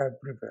is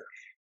everywhere.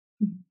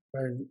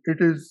 And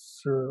it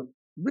is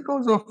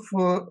because of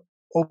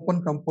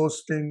open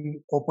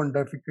composting, open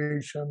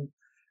defecation,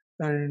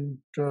 and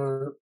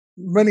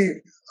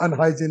many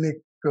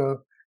unhygienic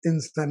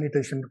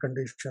insanitation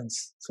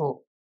conditions.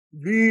 So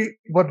we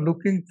were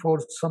looking for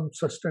some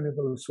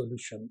sustainable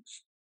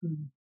solutions.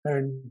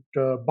 And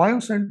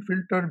biosand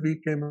filter we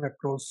came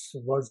across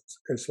was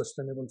a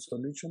sustainable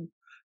solution,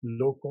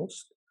 low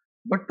cost.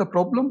 But the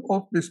problem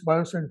of this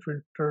biosand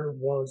filter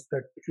was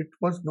that it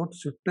was not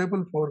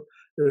suitable for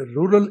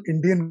rural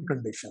Indian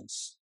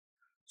conditions.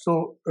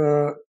 So,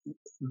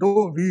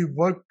 though we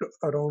worked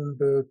around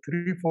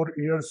 3-4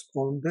 years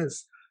on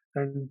this,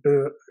 and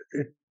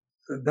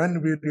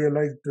then we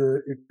realized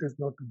it is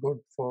not good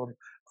for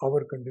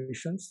our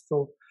conditions.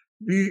 So,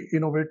 we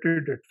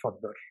innovated it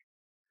further.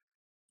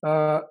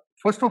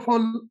 First of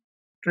all,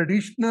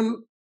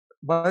 traditional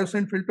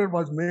biosand filter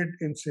was made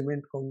in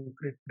cement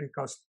concrete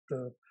precast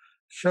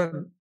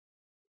shell,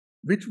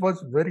 which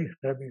was very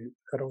heavy,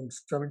 around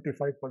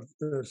 75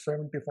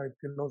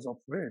 kilos of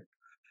weight.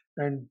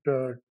 And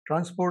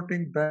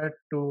transporting that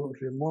to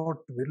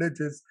remote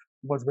villages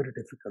was very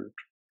difficult.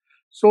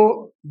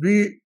 So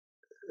we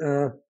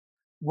uh,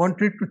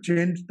 wanted to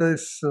change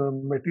this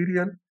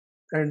material,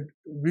 and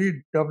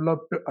we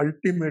developed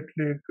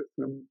ultimately,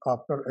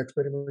 after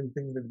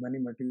experimenting with many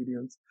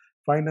materials,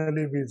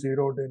 finally we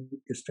zeroed in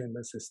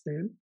stainless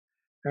steel,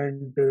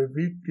 and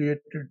we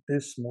created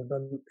this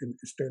model in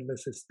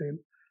stainless steel,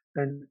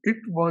 and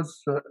it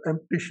was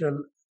empty shell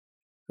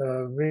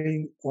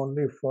weighing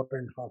only 4.5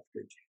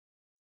 kg.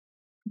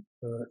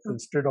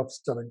 Instead of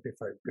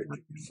 75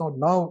 kg. So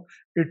now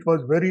it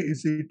was very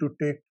easy to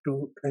take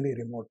to any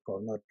remote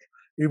corner.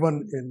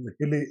 Even in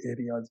hilly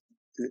areas,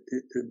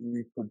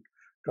 we could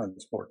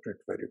transport it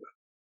very well.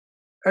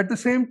 At the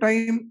same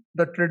time,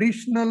 the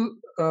traditional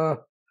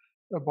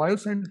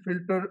biosand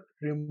filter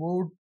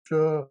removed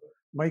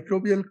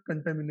microbial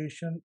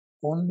contamination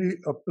only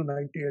up to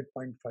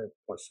 98.5%,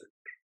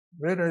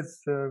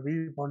 whereas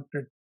we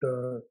wanted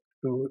to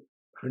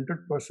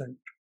 100%.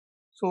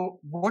 So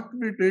what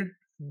we did,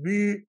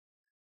 we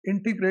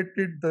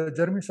integrated the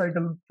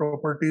germicidal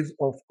properties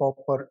of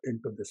copper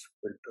into this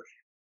filter,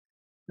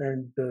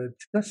 and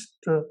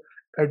just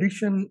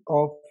addition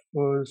of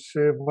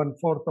say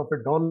 1/4 of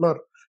 $1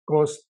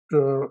 cost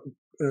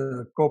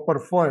copper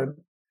foil,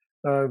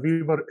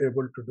 we were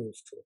able to do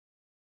so.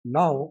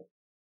 Now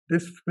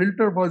this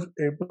filter was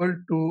able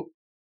to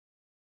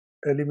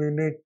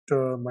eliminate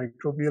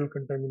microbial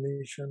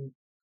contamination,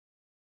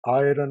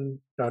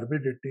 iron,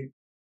 turbidity,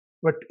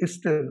 but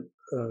still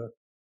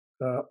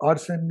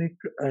arsenic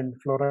and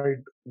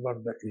fluoride were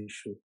the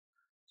issue.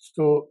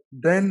 So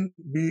then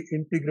we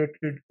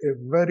integrated a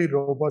very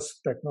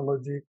robust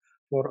technology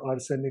for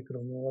arsenic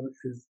removal,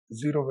 is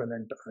zero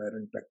valent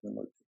iron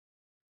technology.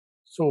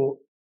 So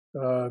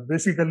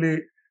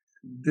basically,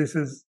 this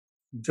is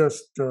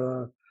just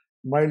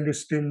mild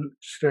steel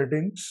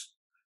shreddings,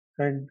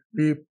 and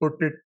we put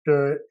it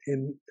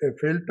in a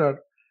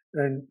filter,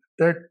 and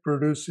that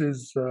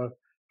produces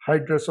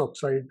hydrous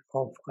oxide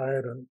of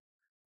iron,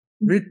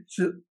 which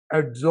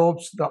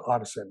absorbs the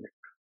arsenic.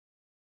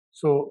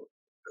 So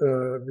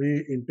we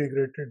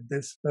integrated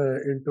this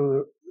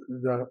into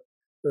the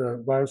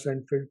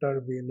biosand filter.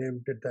 We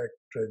named it that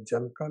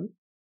Jalkal.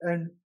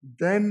 And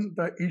then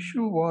the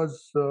issue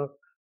was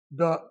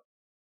the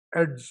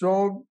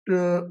adsorbed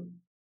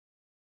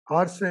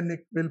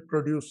arsenic will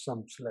produce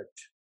some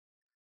sludge.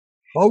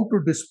 How to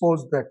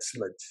dispose that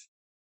sludge?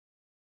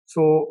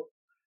 So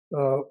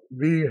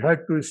we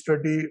had to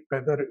study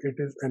whether it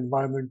is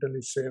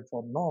environmentally safe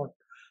or not.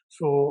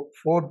 So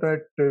for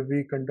that,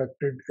 we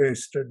conducted a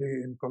study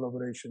in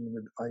collaboration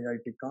with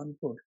IIT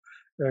Kanpur,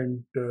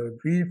 and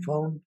we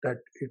found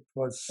that it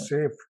was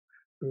safe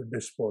to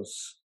dispose.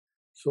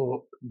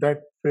 So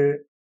that way,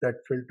 that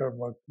filter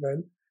worked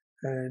well,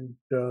 and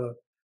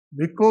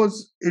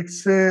because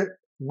it's a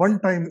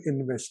one-time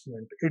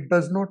investment, it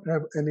does not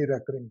have any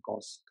recurring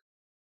cost.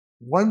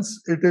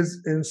 Once it is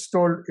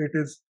installed, it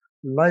is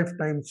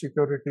lifetime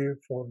security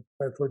for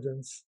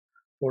pathogens,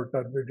 for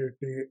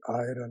turbidity,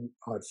 iron,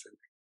 arsenic.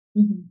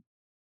 Mhm.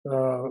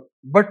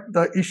 But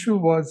the issue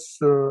was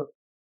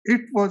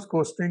it was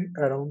costing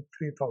around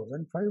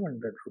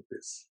 3,500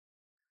 rupees.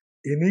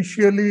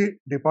 Initially,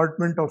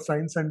 Department of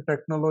Science and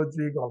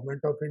Technology,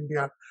 Government of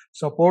India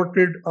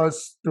supported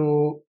us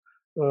to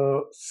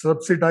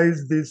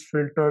subsidize these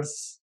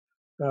filters,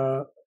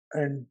 uh,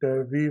 and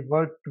we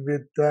worked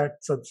with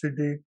that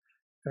subsidy,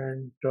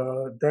 and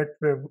that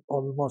way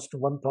almost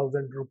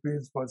 1,000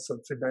 rupees was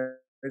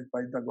subsidized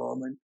by the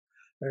government,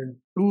 and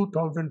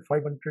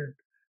 2,500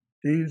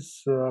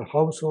 these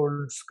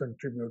households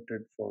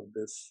contributed for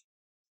this,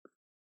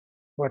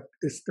 but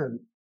still,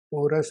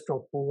 poorest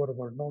of poor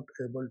were not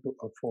able to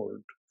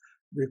afford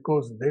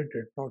because they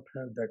did not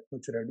have that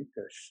much ready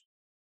cash.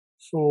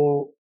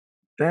 So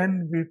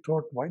then we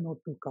thought, why not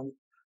to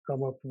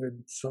come up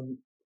with some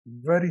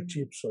very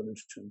cheap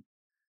solution?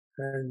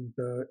 And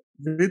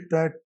with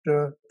that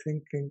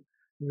thinking,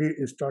 we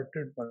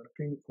started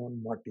working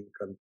on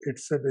Marticle.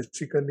 It's a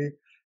basically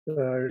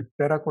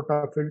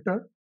terracotta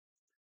filter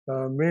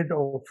made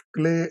of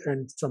clay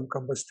and some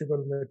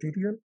combustible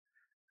material.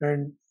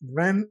 And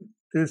when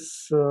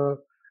this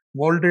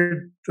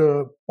molded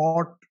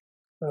pot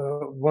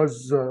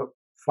was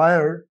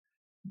fired,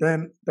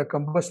 then the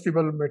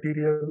combustible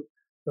material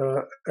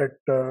at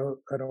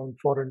around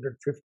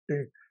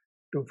 450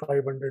 to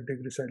 500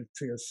 degrees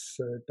Celsius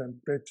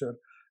temperature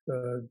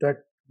that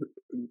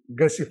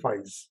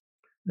gasifies.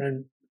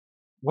 And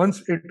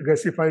once it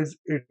gasifies,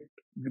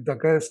 the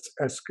gas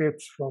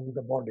escapes from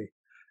the body,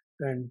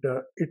 and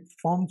it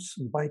forms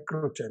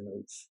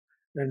microchannels.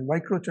 And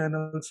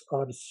microchannels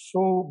are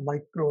so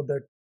micro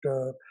that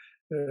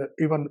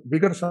even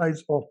bigger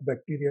size of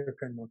bacteria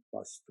cannot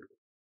pass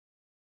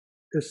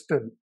through.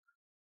 Still,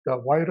 the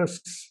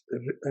virus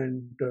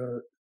and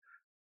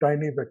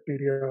tiny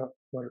bacteria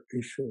were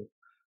issue.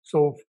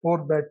 So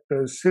for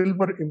that,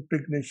 silver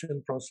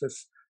impregnation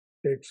process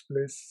takes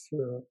place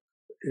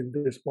in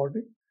this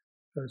body.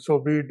 So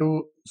we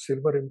do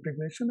silver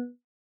impregnation,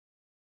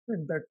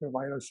 and that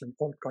virus and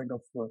all kind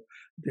of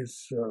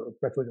these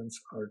pathogens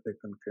are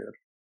taken care.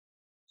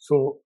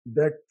 So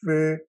that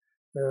way,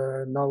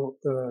 now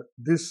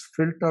this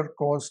filter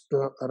cost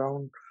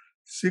around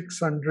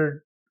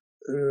 600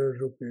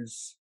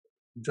 rupees,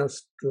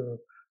 just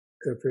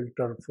a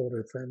filter for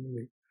a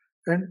family,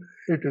 and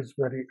it is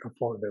very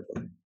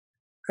affordable.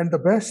 And the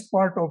best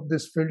part of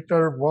this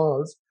filter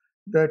was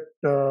that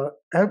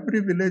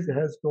every village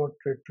has got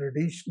a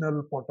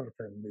traditional potter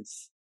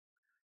families,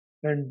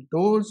 and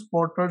those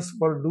potters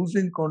were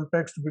losing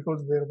context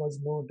because there was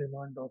no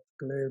demand of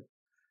clay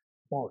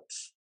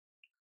pots.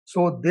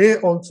 So they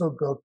also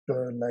got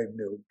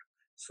livelihood.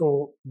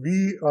 So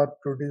we are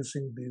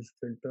producing these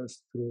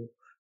filters through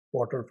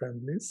potter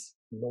families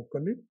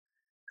locally,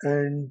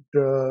 and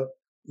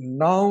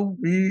now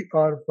we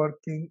are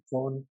working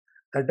on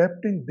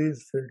adapting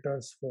these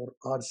filters for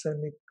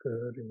arsenic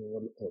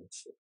removal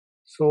also.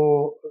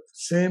 So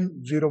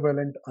same zero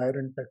valent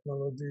iron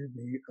technology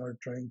we are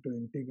trying to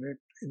integrate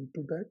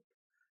into that,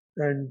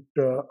 and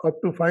up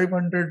to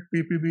 500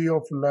 ppb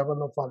of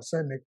level of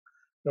arsenic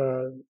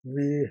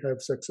we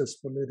have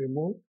successfully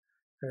removed,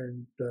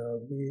 and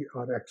we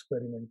are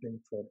experimenting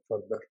for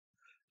further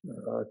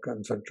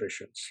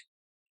concentrations.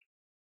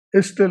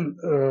 Still,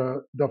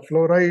 the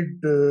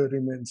fluoride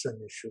remains an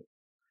issue.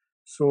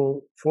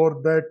 So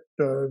for that,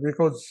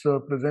 because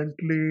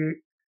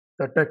presently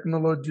the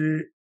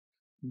technology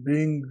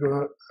being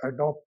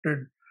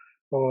adopted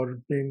or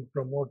being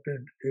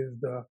promoted is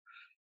the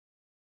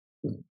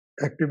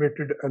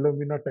activated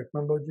alumina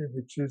technology,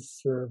 which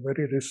is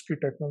very risky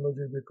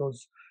technology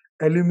because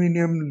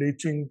aluminum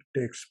leaching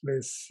takes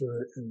place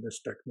in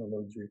this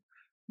technology,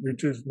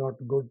 which is not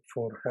good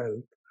for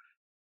health.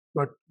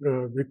 But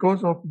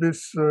because of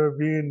this,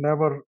 we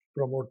never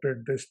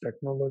promoted this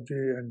technology,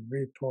 and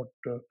we thought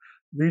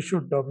we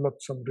should develop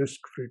some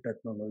risk-free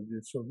technology.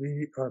 So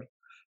we are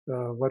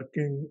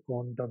working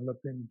on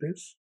developing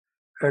this.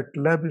 At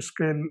lab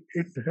scale,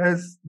 it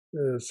has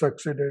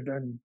succeeded,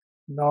 and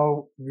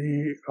now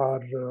we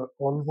are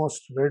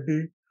almost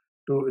ready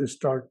to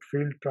start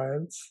field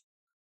trials.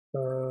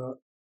 Uh,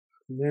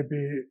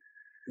 Maybe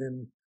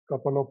in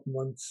couple of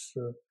months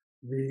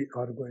we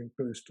are going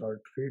to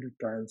start field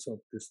trials of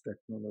this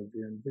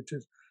technology, and which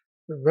is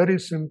a very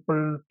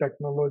simple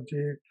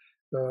technology.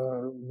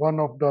 One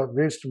of the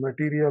waste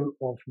material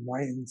of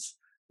mines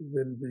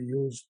will be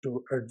used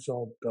to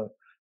absorb the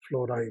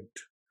fluoride.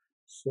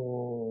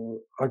 So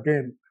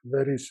again,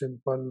 very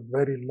simple,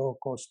 very low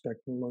cost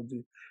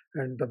technology,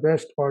 and the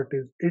best part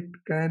is it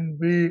can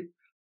be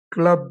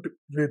clubbed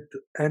with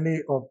any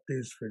of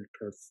these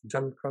filters,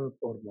 Jalkalp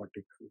or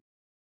Vertical.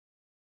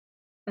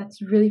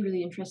 That's really,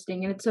 really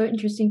interesting. And it's so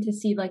interesting to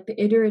see like the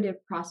iterative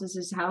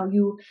processes, how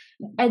you,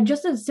 and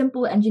just a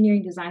simple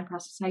engineering design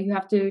process, how you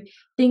have to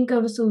think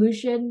of a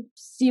solution,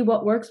 see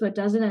what works, what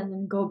doesn't, and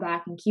then go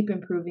back and keep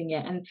improving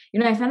it. And,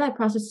 I find that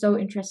process so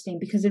interesting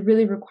because it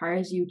really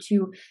requires you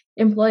to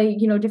employ,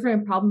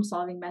 different problem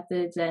solving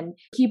methods and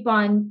keep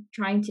on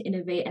trying to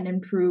innovate and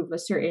improve a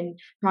certain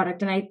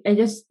product. And I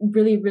just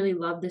really, really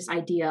love this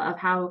idea of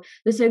how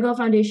the Sehgal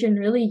Foundation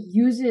really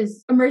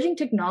uses emerging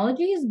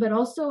technologies, but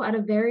also at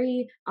a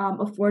very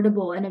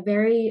affordable and a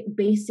very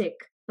basic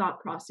thought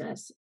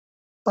process.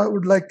 I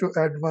would like to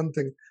add one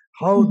thing,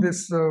 how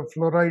this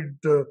fluoride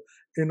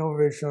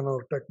innovation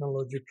or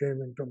technology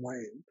came into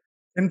mind.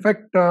 In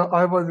fact,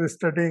 I was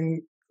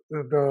studying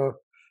the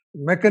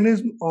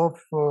mechanism of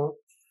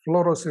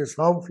fluorosis,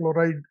 how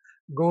fluoride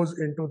goes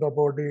into the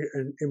body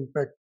and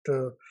impact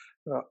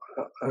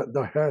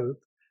the health.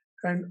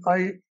 And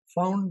I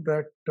found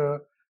that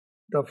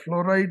the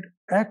fluoride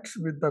acts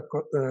with the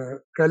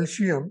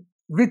calcium,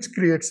 which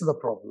creates the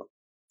problem.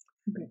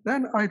 Okay.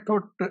 Then I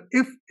thought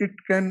if it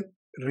can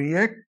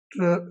react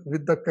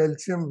with the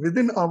calcium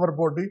within our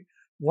body,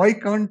 why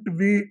can't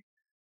we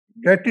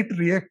get it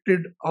reacted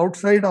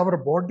outside our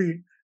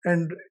body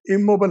and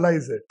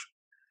immobilize it?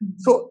 Mm-hmm.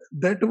 So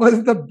that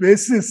was the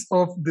basis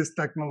of this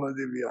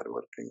technology we are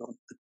working on.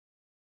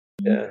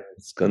 Yeah,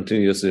 it's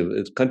continuous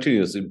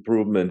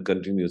improvement,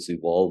 continuous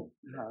evolve,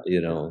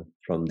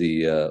 from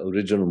the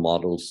original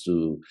models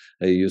to,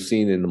 you've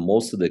seen in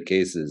most of the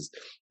cases,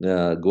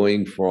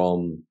 going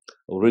from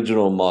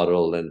original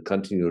model and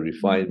continue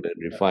refinement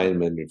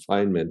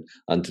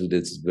until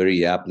it's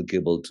very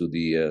applicable to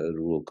the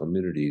rural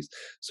communities.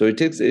 So it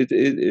takes,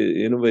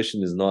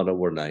 innovation is not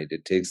overnight.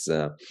 It takes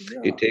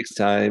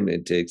time,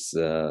 it takes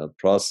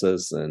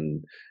process,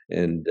 and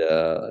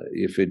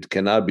if it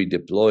cannot be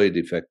deployed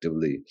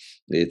effectively,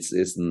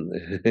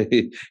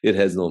 it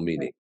has no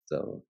meaning.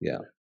 So yeah.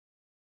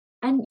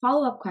 And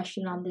follow-up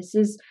question on this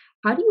is,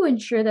 how do you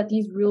ensure that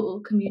these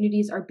rural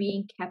communities are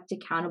being kept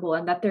accountable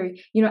and that they're,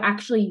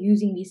 actually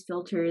using these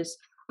filters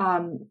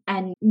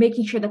and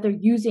making sure that they're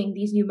using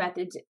these new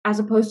methods as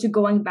opposed to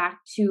going back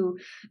to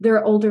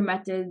their older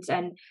methods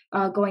and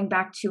going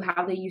back to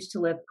how they used to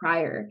live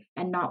prior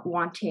and not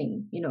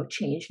wanting,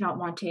 change, not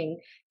wanting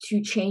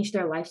to change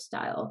their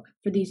lifestyle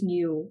for these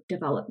new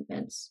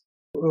developments?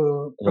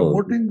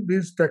 Promoting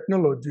these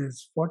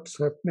technologies, what's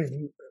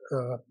happening?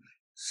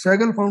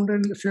 Sehgal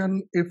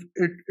Foundation, if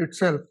it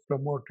itself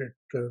promote it,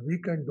 we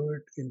can do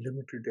it in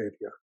limited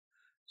area.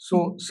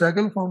 So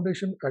Sehgal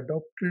Foundation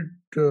adopted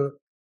a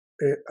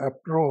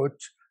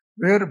approach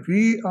where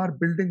we are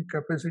building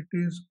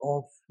capacities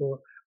of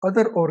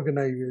other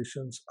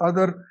organizations,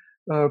 other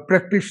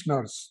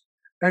practitioners,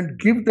 and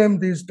give them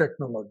these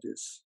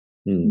technologies.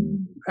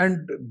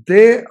 And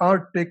they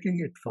are taking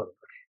it further.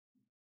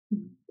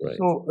 Right.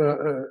 So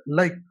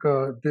like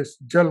this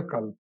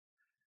Jalkalp,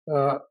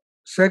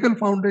 Sehgal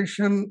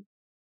Foundation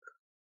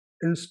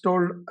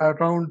installed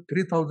around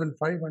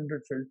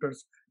 3,500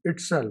 filters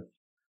itself,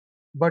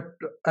 but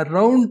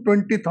around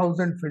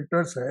 20,000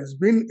 filters has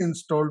been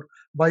installed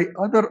by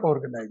other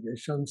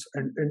organizations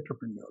and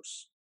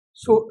entrepreneurs.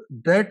 So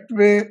that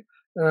way,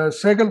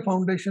 Sehgal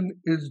Foundation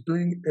is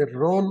doing a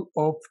role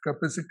of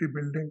capacity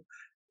building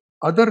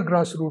other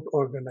grassroots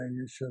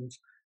organizations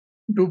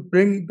to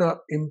bring the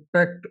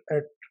impact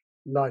at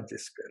large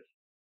scale.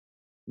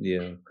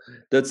 Yeah,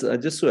 that's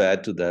just to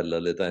add to that,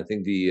 Lalit. I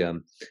think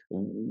the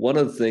one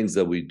of the things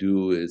that we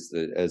do is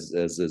that, as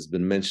has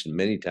been mentioned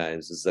many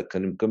times, is that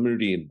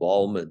community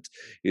involvement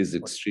is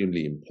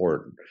extremely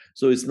important.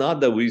 So it's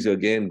not that we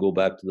again go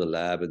back to the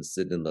lab and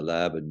sit in the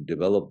lab and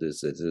develop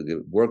this. It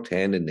worked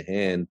hand in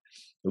hand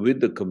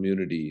with the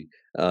community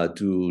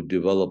to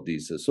develop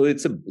these. So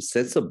it's a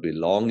sense of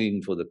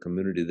belonging for the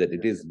community that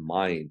it is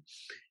mine.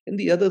 And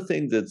the other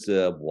thing that's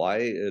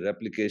why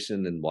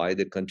replication and why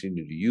they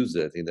continue to use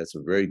it, I think that's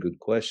a very good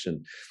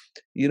question.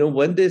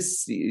 When they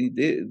see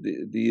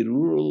the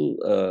rural,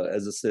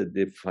 as I said,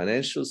 the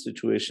financial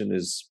situation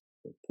is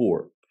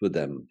poor for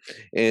them,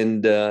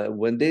 and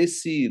when they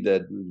see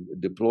that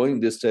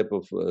deploying this type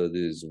of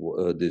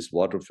these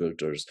water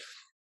filters,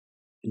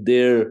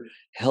 their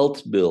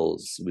health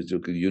bills, which the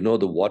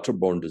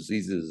waterborne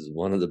diseases is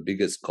one of the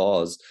biggest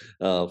cause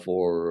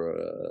for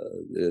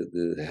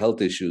the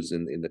health issues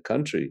in the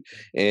country.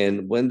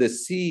 And when they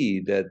see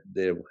that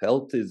their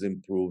health is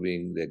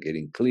improving, they're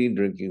getting clean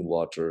drinking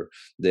water,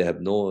 they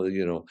have no,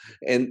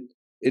 and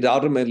it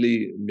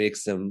ultimately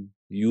makes them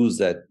use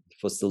that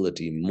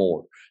facility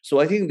more. So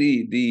I think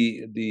the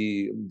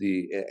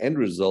end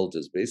result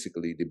is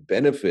basically the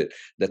benefit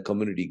the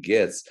community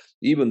gets,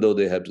 even though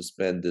they have to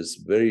spend this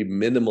very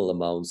minimal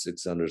amount,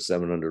 600,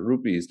 700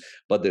 rupees,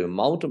 but the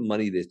amount of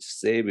money they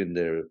save in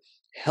their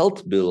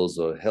health bills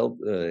or health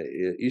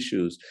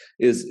issues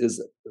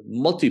is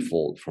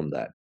multifold from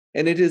that.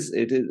 And it is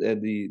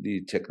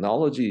the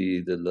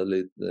technology that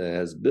Lalit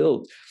has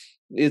built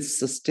it's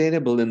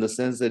sustainable in the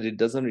sense that it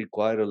doesn't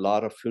require a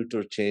lot of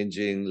filter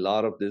changing, a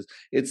lot of this.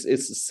 It's a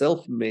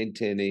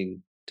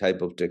self-maintaining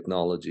type of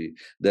technology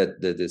that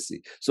they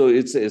see. So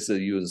it's a,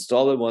 you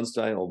install it once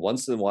time, or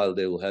once in a while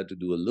they will have to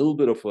do a little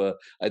bit of a,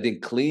 I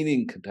think,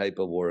 cleaning type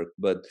of work.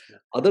 But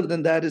other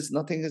than that, is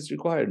nothing is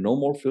required. No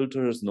more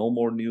filters, no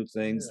more new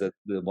things that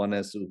the one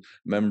has to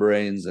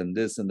membranes and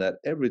this and that.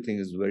 Everything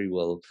is very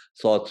well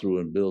thought through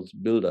and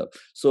built up.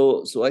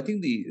 So I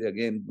think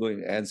again,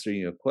 going answering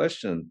your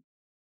question,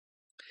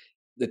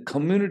 the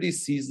community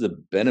sees the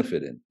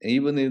benefit in,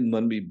 even in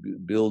when we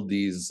build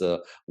these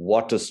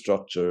water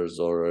structures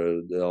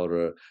or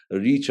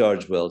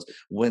recharge wells.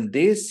 When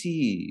they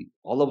see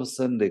all of a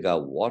sudden they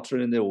got water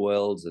in their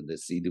wells and they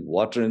see the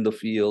water in the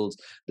fields,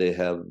 they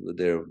have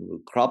their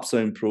crops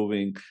are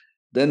improving.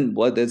 Then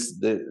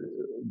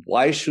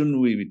why shouldn't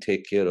we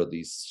take care of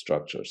these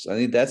structures? I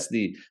think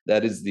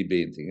that is the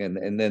main thing,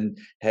 and then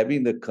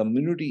having the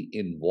community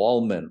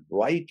involvement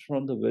right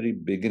from the very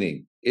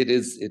beginning. It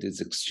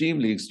is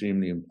extremely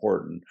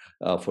important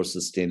for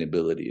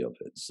sustainability of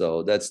it.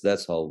 So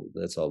that's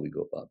how we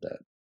go about that.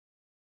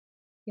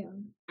 Yeah.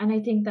 And I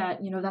think that,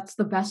 that's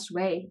the best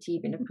way to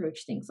even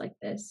approach things like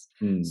this.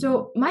 Mm.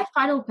 So my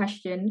final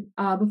question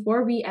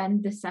before we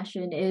end this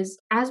session is,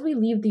 as we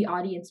leave the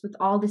audience with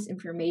all this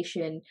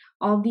information,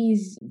 all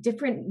these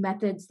different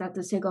methods that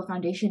the Sehgal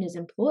Foundation is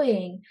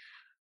employing,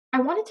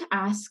 I wanted to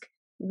ask,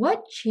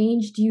 what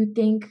change do you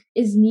think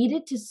is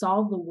needed to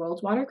solve the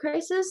world's water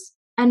crisis?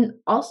 And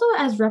also,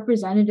 as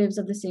representatives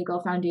of the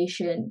Sehgal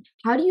Foundation,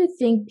 how do you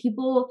think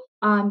people,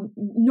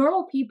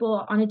 normal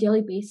people on a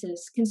daily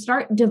basis, can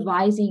start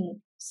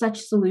devising such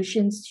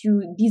solutions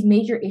to these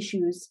major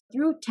issues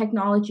through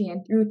technology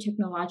and through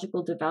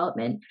technological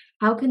development?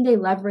 How can they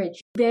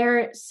leverage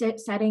their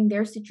setting,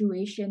 their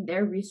situation,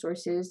 their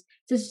resources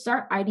to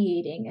start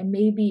ideating and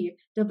maybe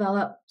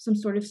develop some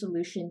sort of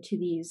solution to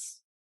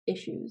these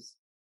issues?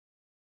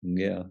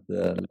 Yeah,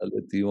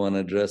 Lalit, do you want to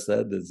address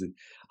that?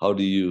 How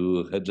do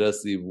you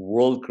address the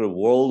world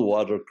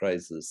water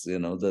crisis?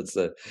 That's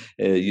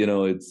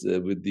it's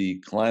with the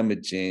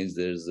climate change.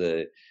 There's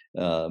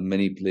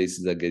many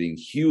places are getting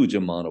huge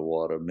amount of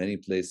water. Many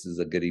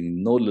places are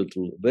getting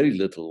very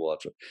little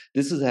water.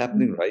 This is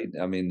happening, right?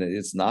 I mean,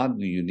 it's not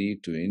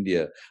unique to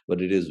India,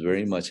 but it is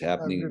very much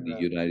happening in the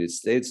United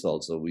States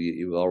also.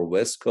 Our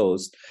West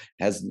Coast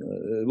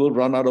will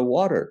run out of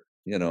water.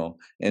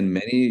 And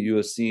many you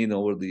have seen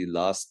over the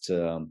last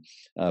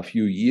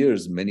few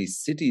years, many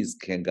cities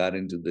got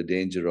into the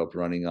danger of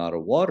running out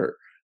of water.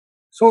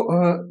 So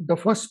the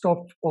first of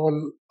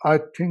all, I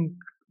think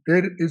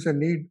there is a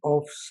need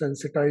of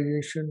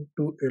sensitization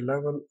to a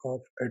level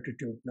of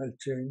attitudinal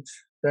change,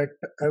 that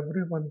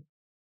everyone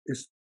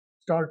is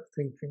start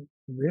thinking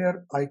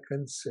where I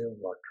can save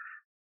water.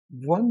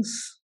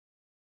 Once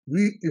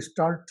we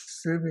start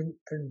saving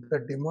and the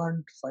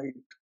demand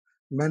side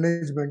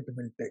management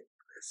will take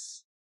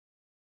place.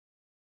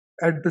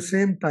 At the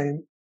same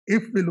time,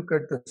 if we look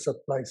at the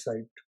supply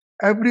side,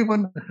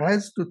 everyone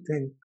has to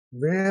think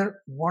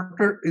where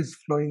water is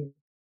flowing,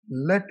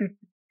 let it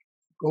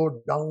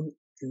go down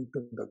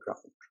into the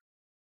ground.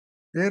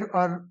 There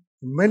are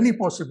many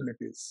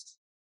possibilities,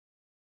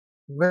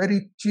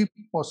 very cheap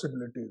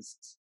possibilities,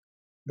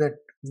 that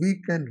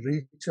we can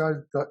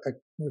recharge the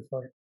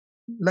aquifer.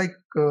 Like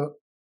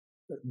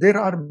there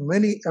are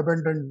many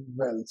abandoned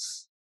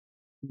wells,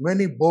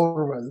 many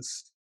bore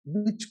wells,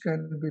 which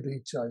can be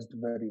recharged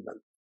very well,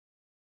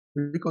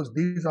 because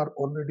these are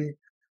already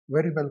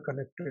very well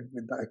connected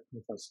with the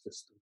aquifer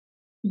system.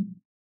 Mm-hmm.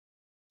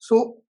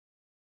 So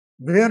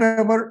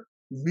wherever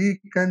we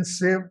can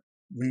save,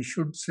 we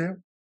should save.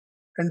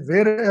 And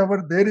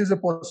wherever there is a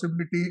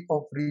possibility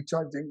of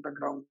recharging the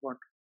groundwater,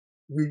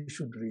 we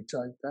should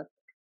recharge that.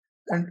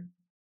 And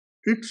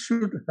it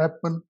should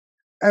happen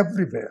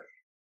everywhere.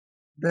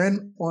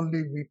 Then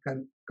only we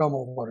can come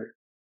over it.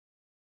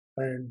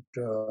 And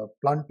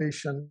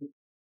plantation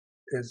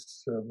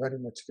is very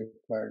much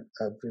required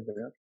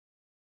everywhere.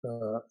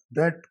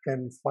 That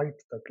can fight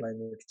the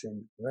climate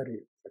change very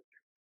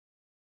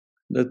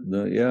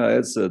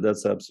effectively.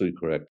 That's absolutely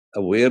correct.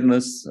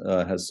 Awareness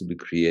has to be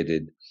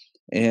created.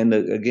 And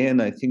again,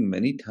 I think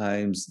many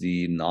times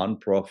the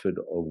nonprofit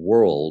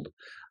world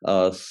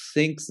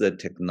thinks that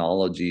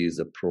technology is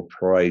a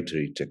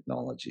proprietary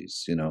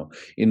technologies.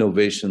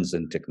 Innovations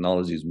and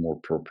technology is more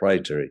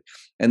proprietary,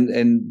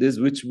 and this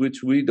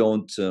which we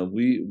don't.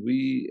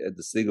 We at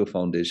the Sehgal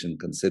Foundation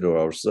consider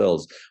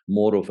ourselves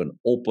more of an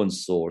open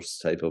source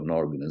type of an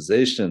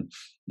organization,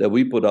 that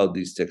we put out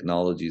these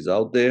technologies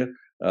out there.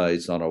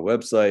 It's on our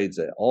websites,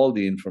 all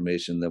the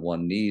information that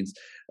one needs.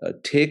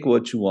 Take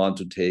what you want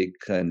to take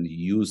and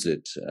use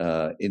it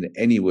in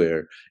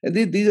anywhere. And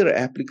these are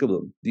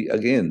applicable.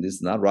 Again, this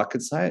is not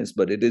rocket science,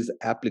 but it is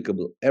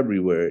applicable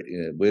everywhere.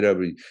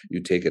 Wherever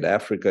you take it,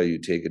 Africa, you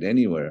take it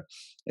anywhere.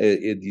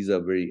 These are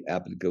very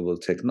applicable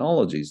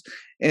technologies.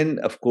 And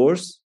of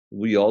course,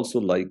 we also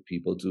like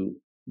people to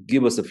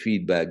give us a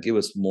feedback, give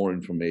us more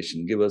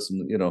information, give us,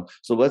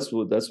 so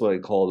that's what I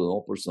call an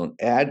open source.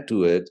 Add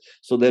to it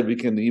so that we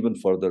can even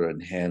further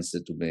enhance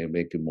it to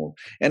make it more.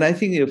 And I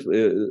think if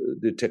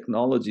the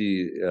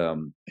technology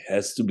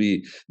has to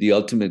be, the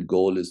ultimate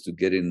goal is to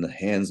get in the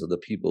hands of the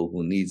people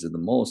who needs it the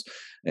most,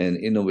 and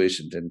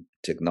innovation and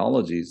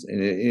technologies.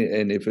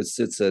 And if it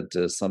sits at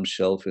some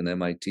shelf in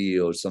MIT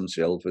or some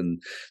shelf in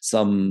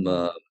some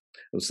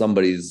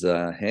somebody's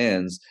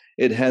hands,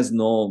 it has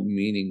no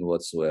meaning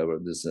whatsoever.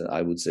 This,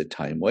 I would say,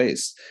 time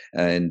waste.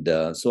 And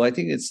so I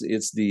think it's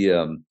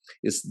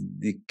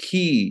the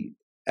key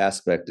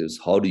aspect is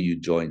how do you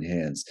join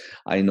hands.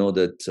 I know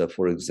that,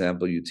 for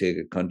example, you take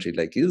a country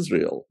like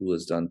Israel, who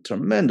has done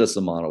tremendous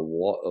amount of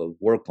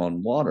work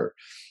on water.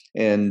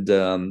 And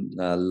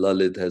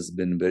Lalit has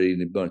been very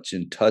much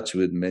in touch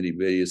with many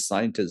various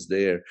scientists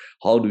there.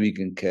 How do we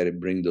can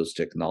bring those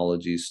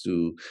technologies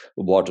to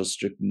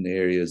water-stricken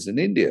areas in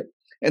India?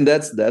 And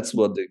that's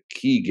what the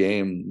key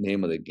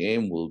name of the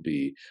game will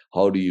be.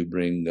 How do you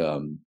bring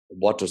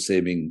water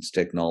savings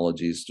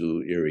technologies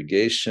to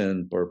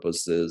irrigation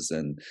purposes?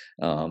 And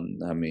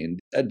I mean,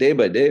 day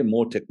by day,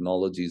 more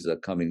technologies are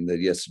coming. That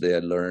yesterday I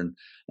learned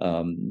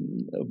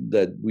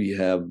that we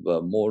have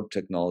more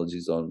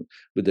technologies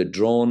with the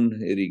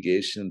drone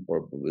irrigation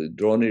or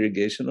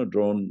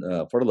drone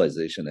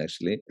fertilization,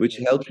 actually, which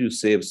helps you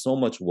save so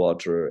much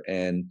water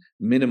and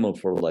minimal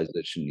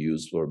fertilization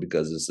used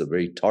because it's a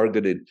very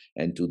targeted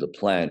and to the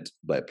plant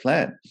by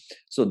plant.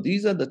 So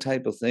these are the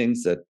type of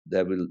things that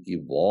will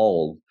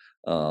evolve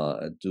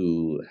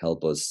to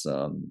help us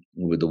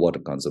with the water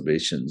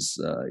conservation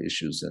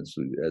issues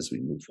as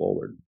we move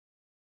forward.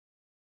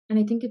 And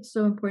I think it's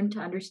so important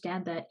to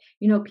understand that,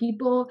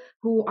 people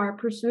who are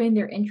pursuing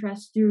their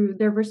interests through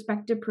their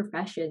respective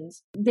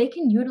professions, they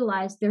can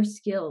utilize their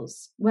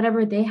skills,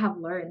 whatever they have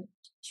learned,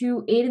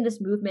 to aid in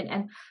this movement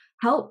and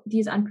help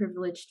these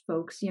unprivileged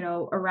folks,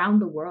 around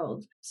the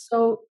world.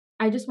 So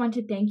I just want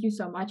to thank you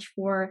so much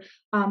for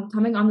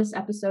coming on this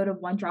episode of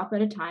One Drop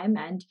at a Time.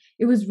 And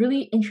it was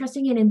really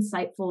interesting and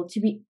insightful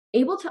to be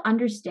able to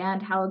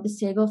understand how the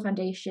Sehgal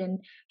Foundation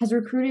has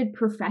recruited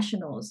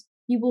professionals,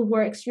 people who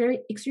are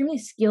extremely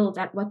skilled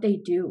at what they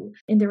do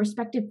in their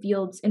respective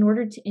fields, in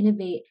order to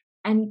innovate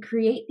and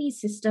create these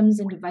systems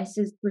and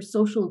devices for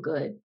social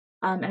good.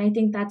 And I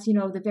think that's,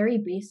 the very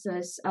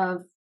basis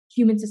of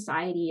human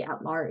society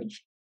at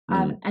large.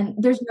 And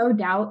there's no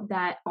doubt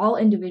that all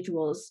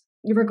individuals,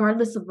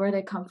 regardless of where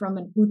they come from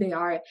and who they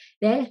are,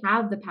 they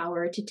have the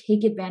power to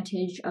take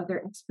advantage of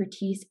their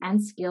expertise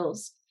and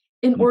skills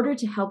in order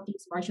to help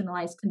these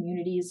marginalized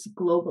communities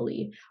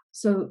globally.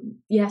 So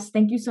yes,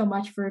 thank you so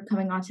much for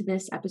coming on to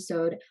this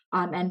episode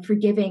and for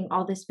giving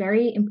all this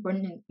very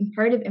important and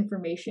imperative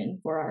information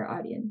for our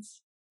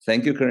audience.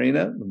 Thank you,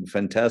 Karina.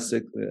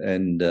 Fantastic,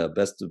 and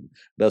best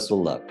of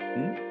luck.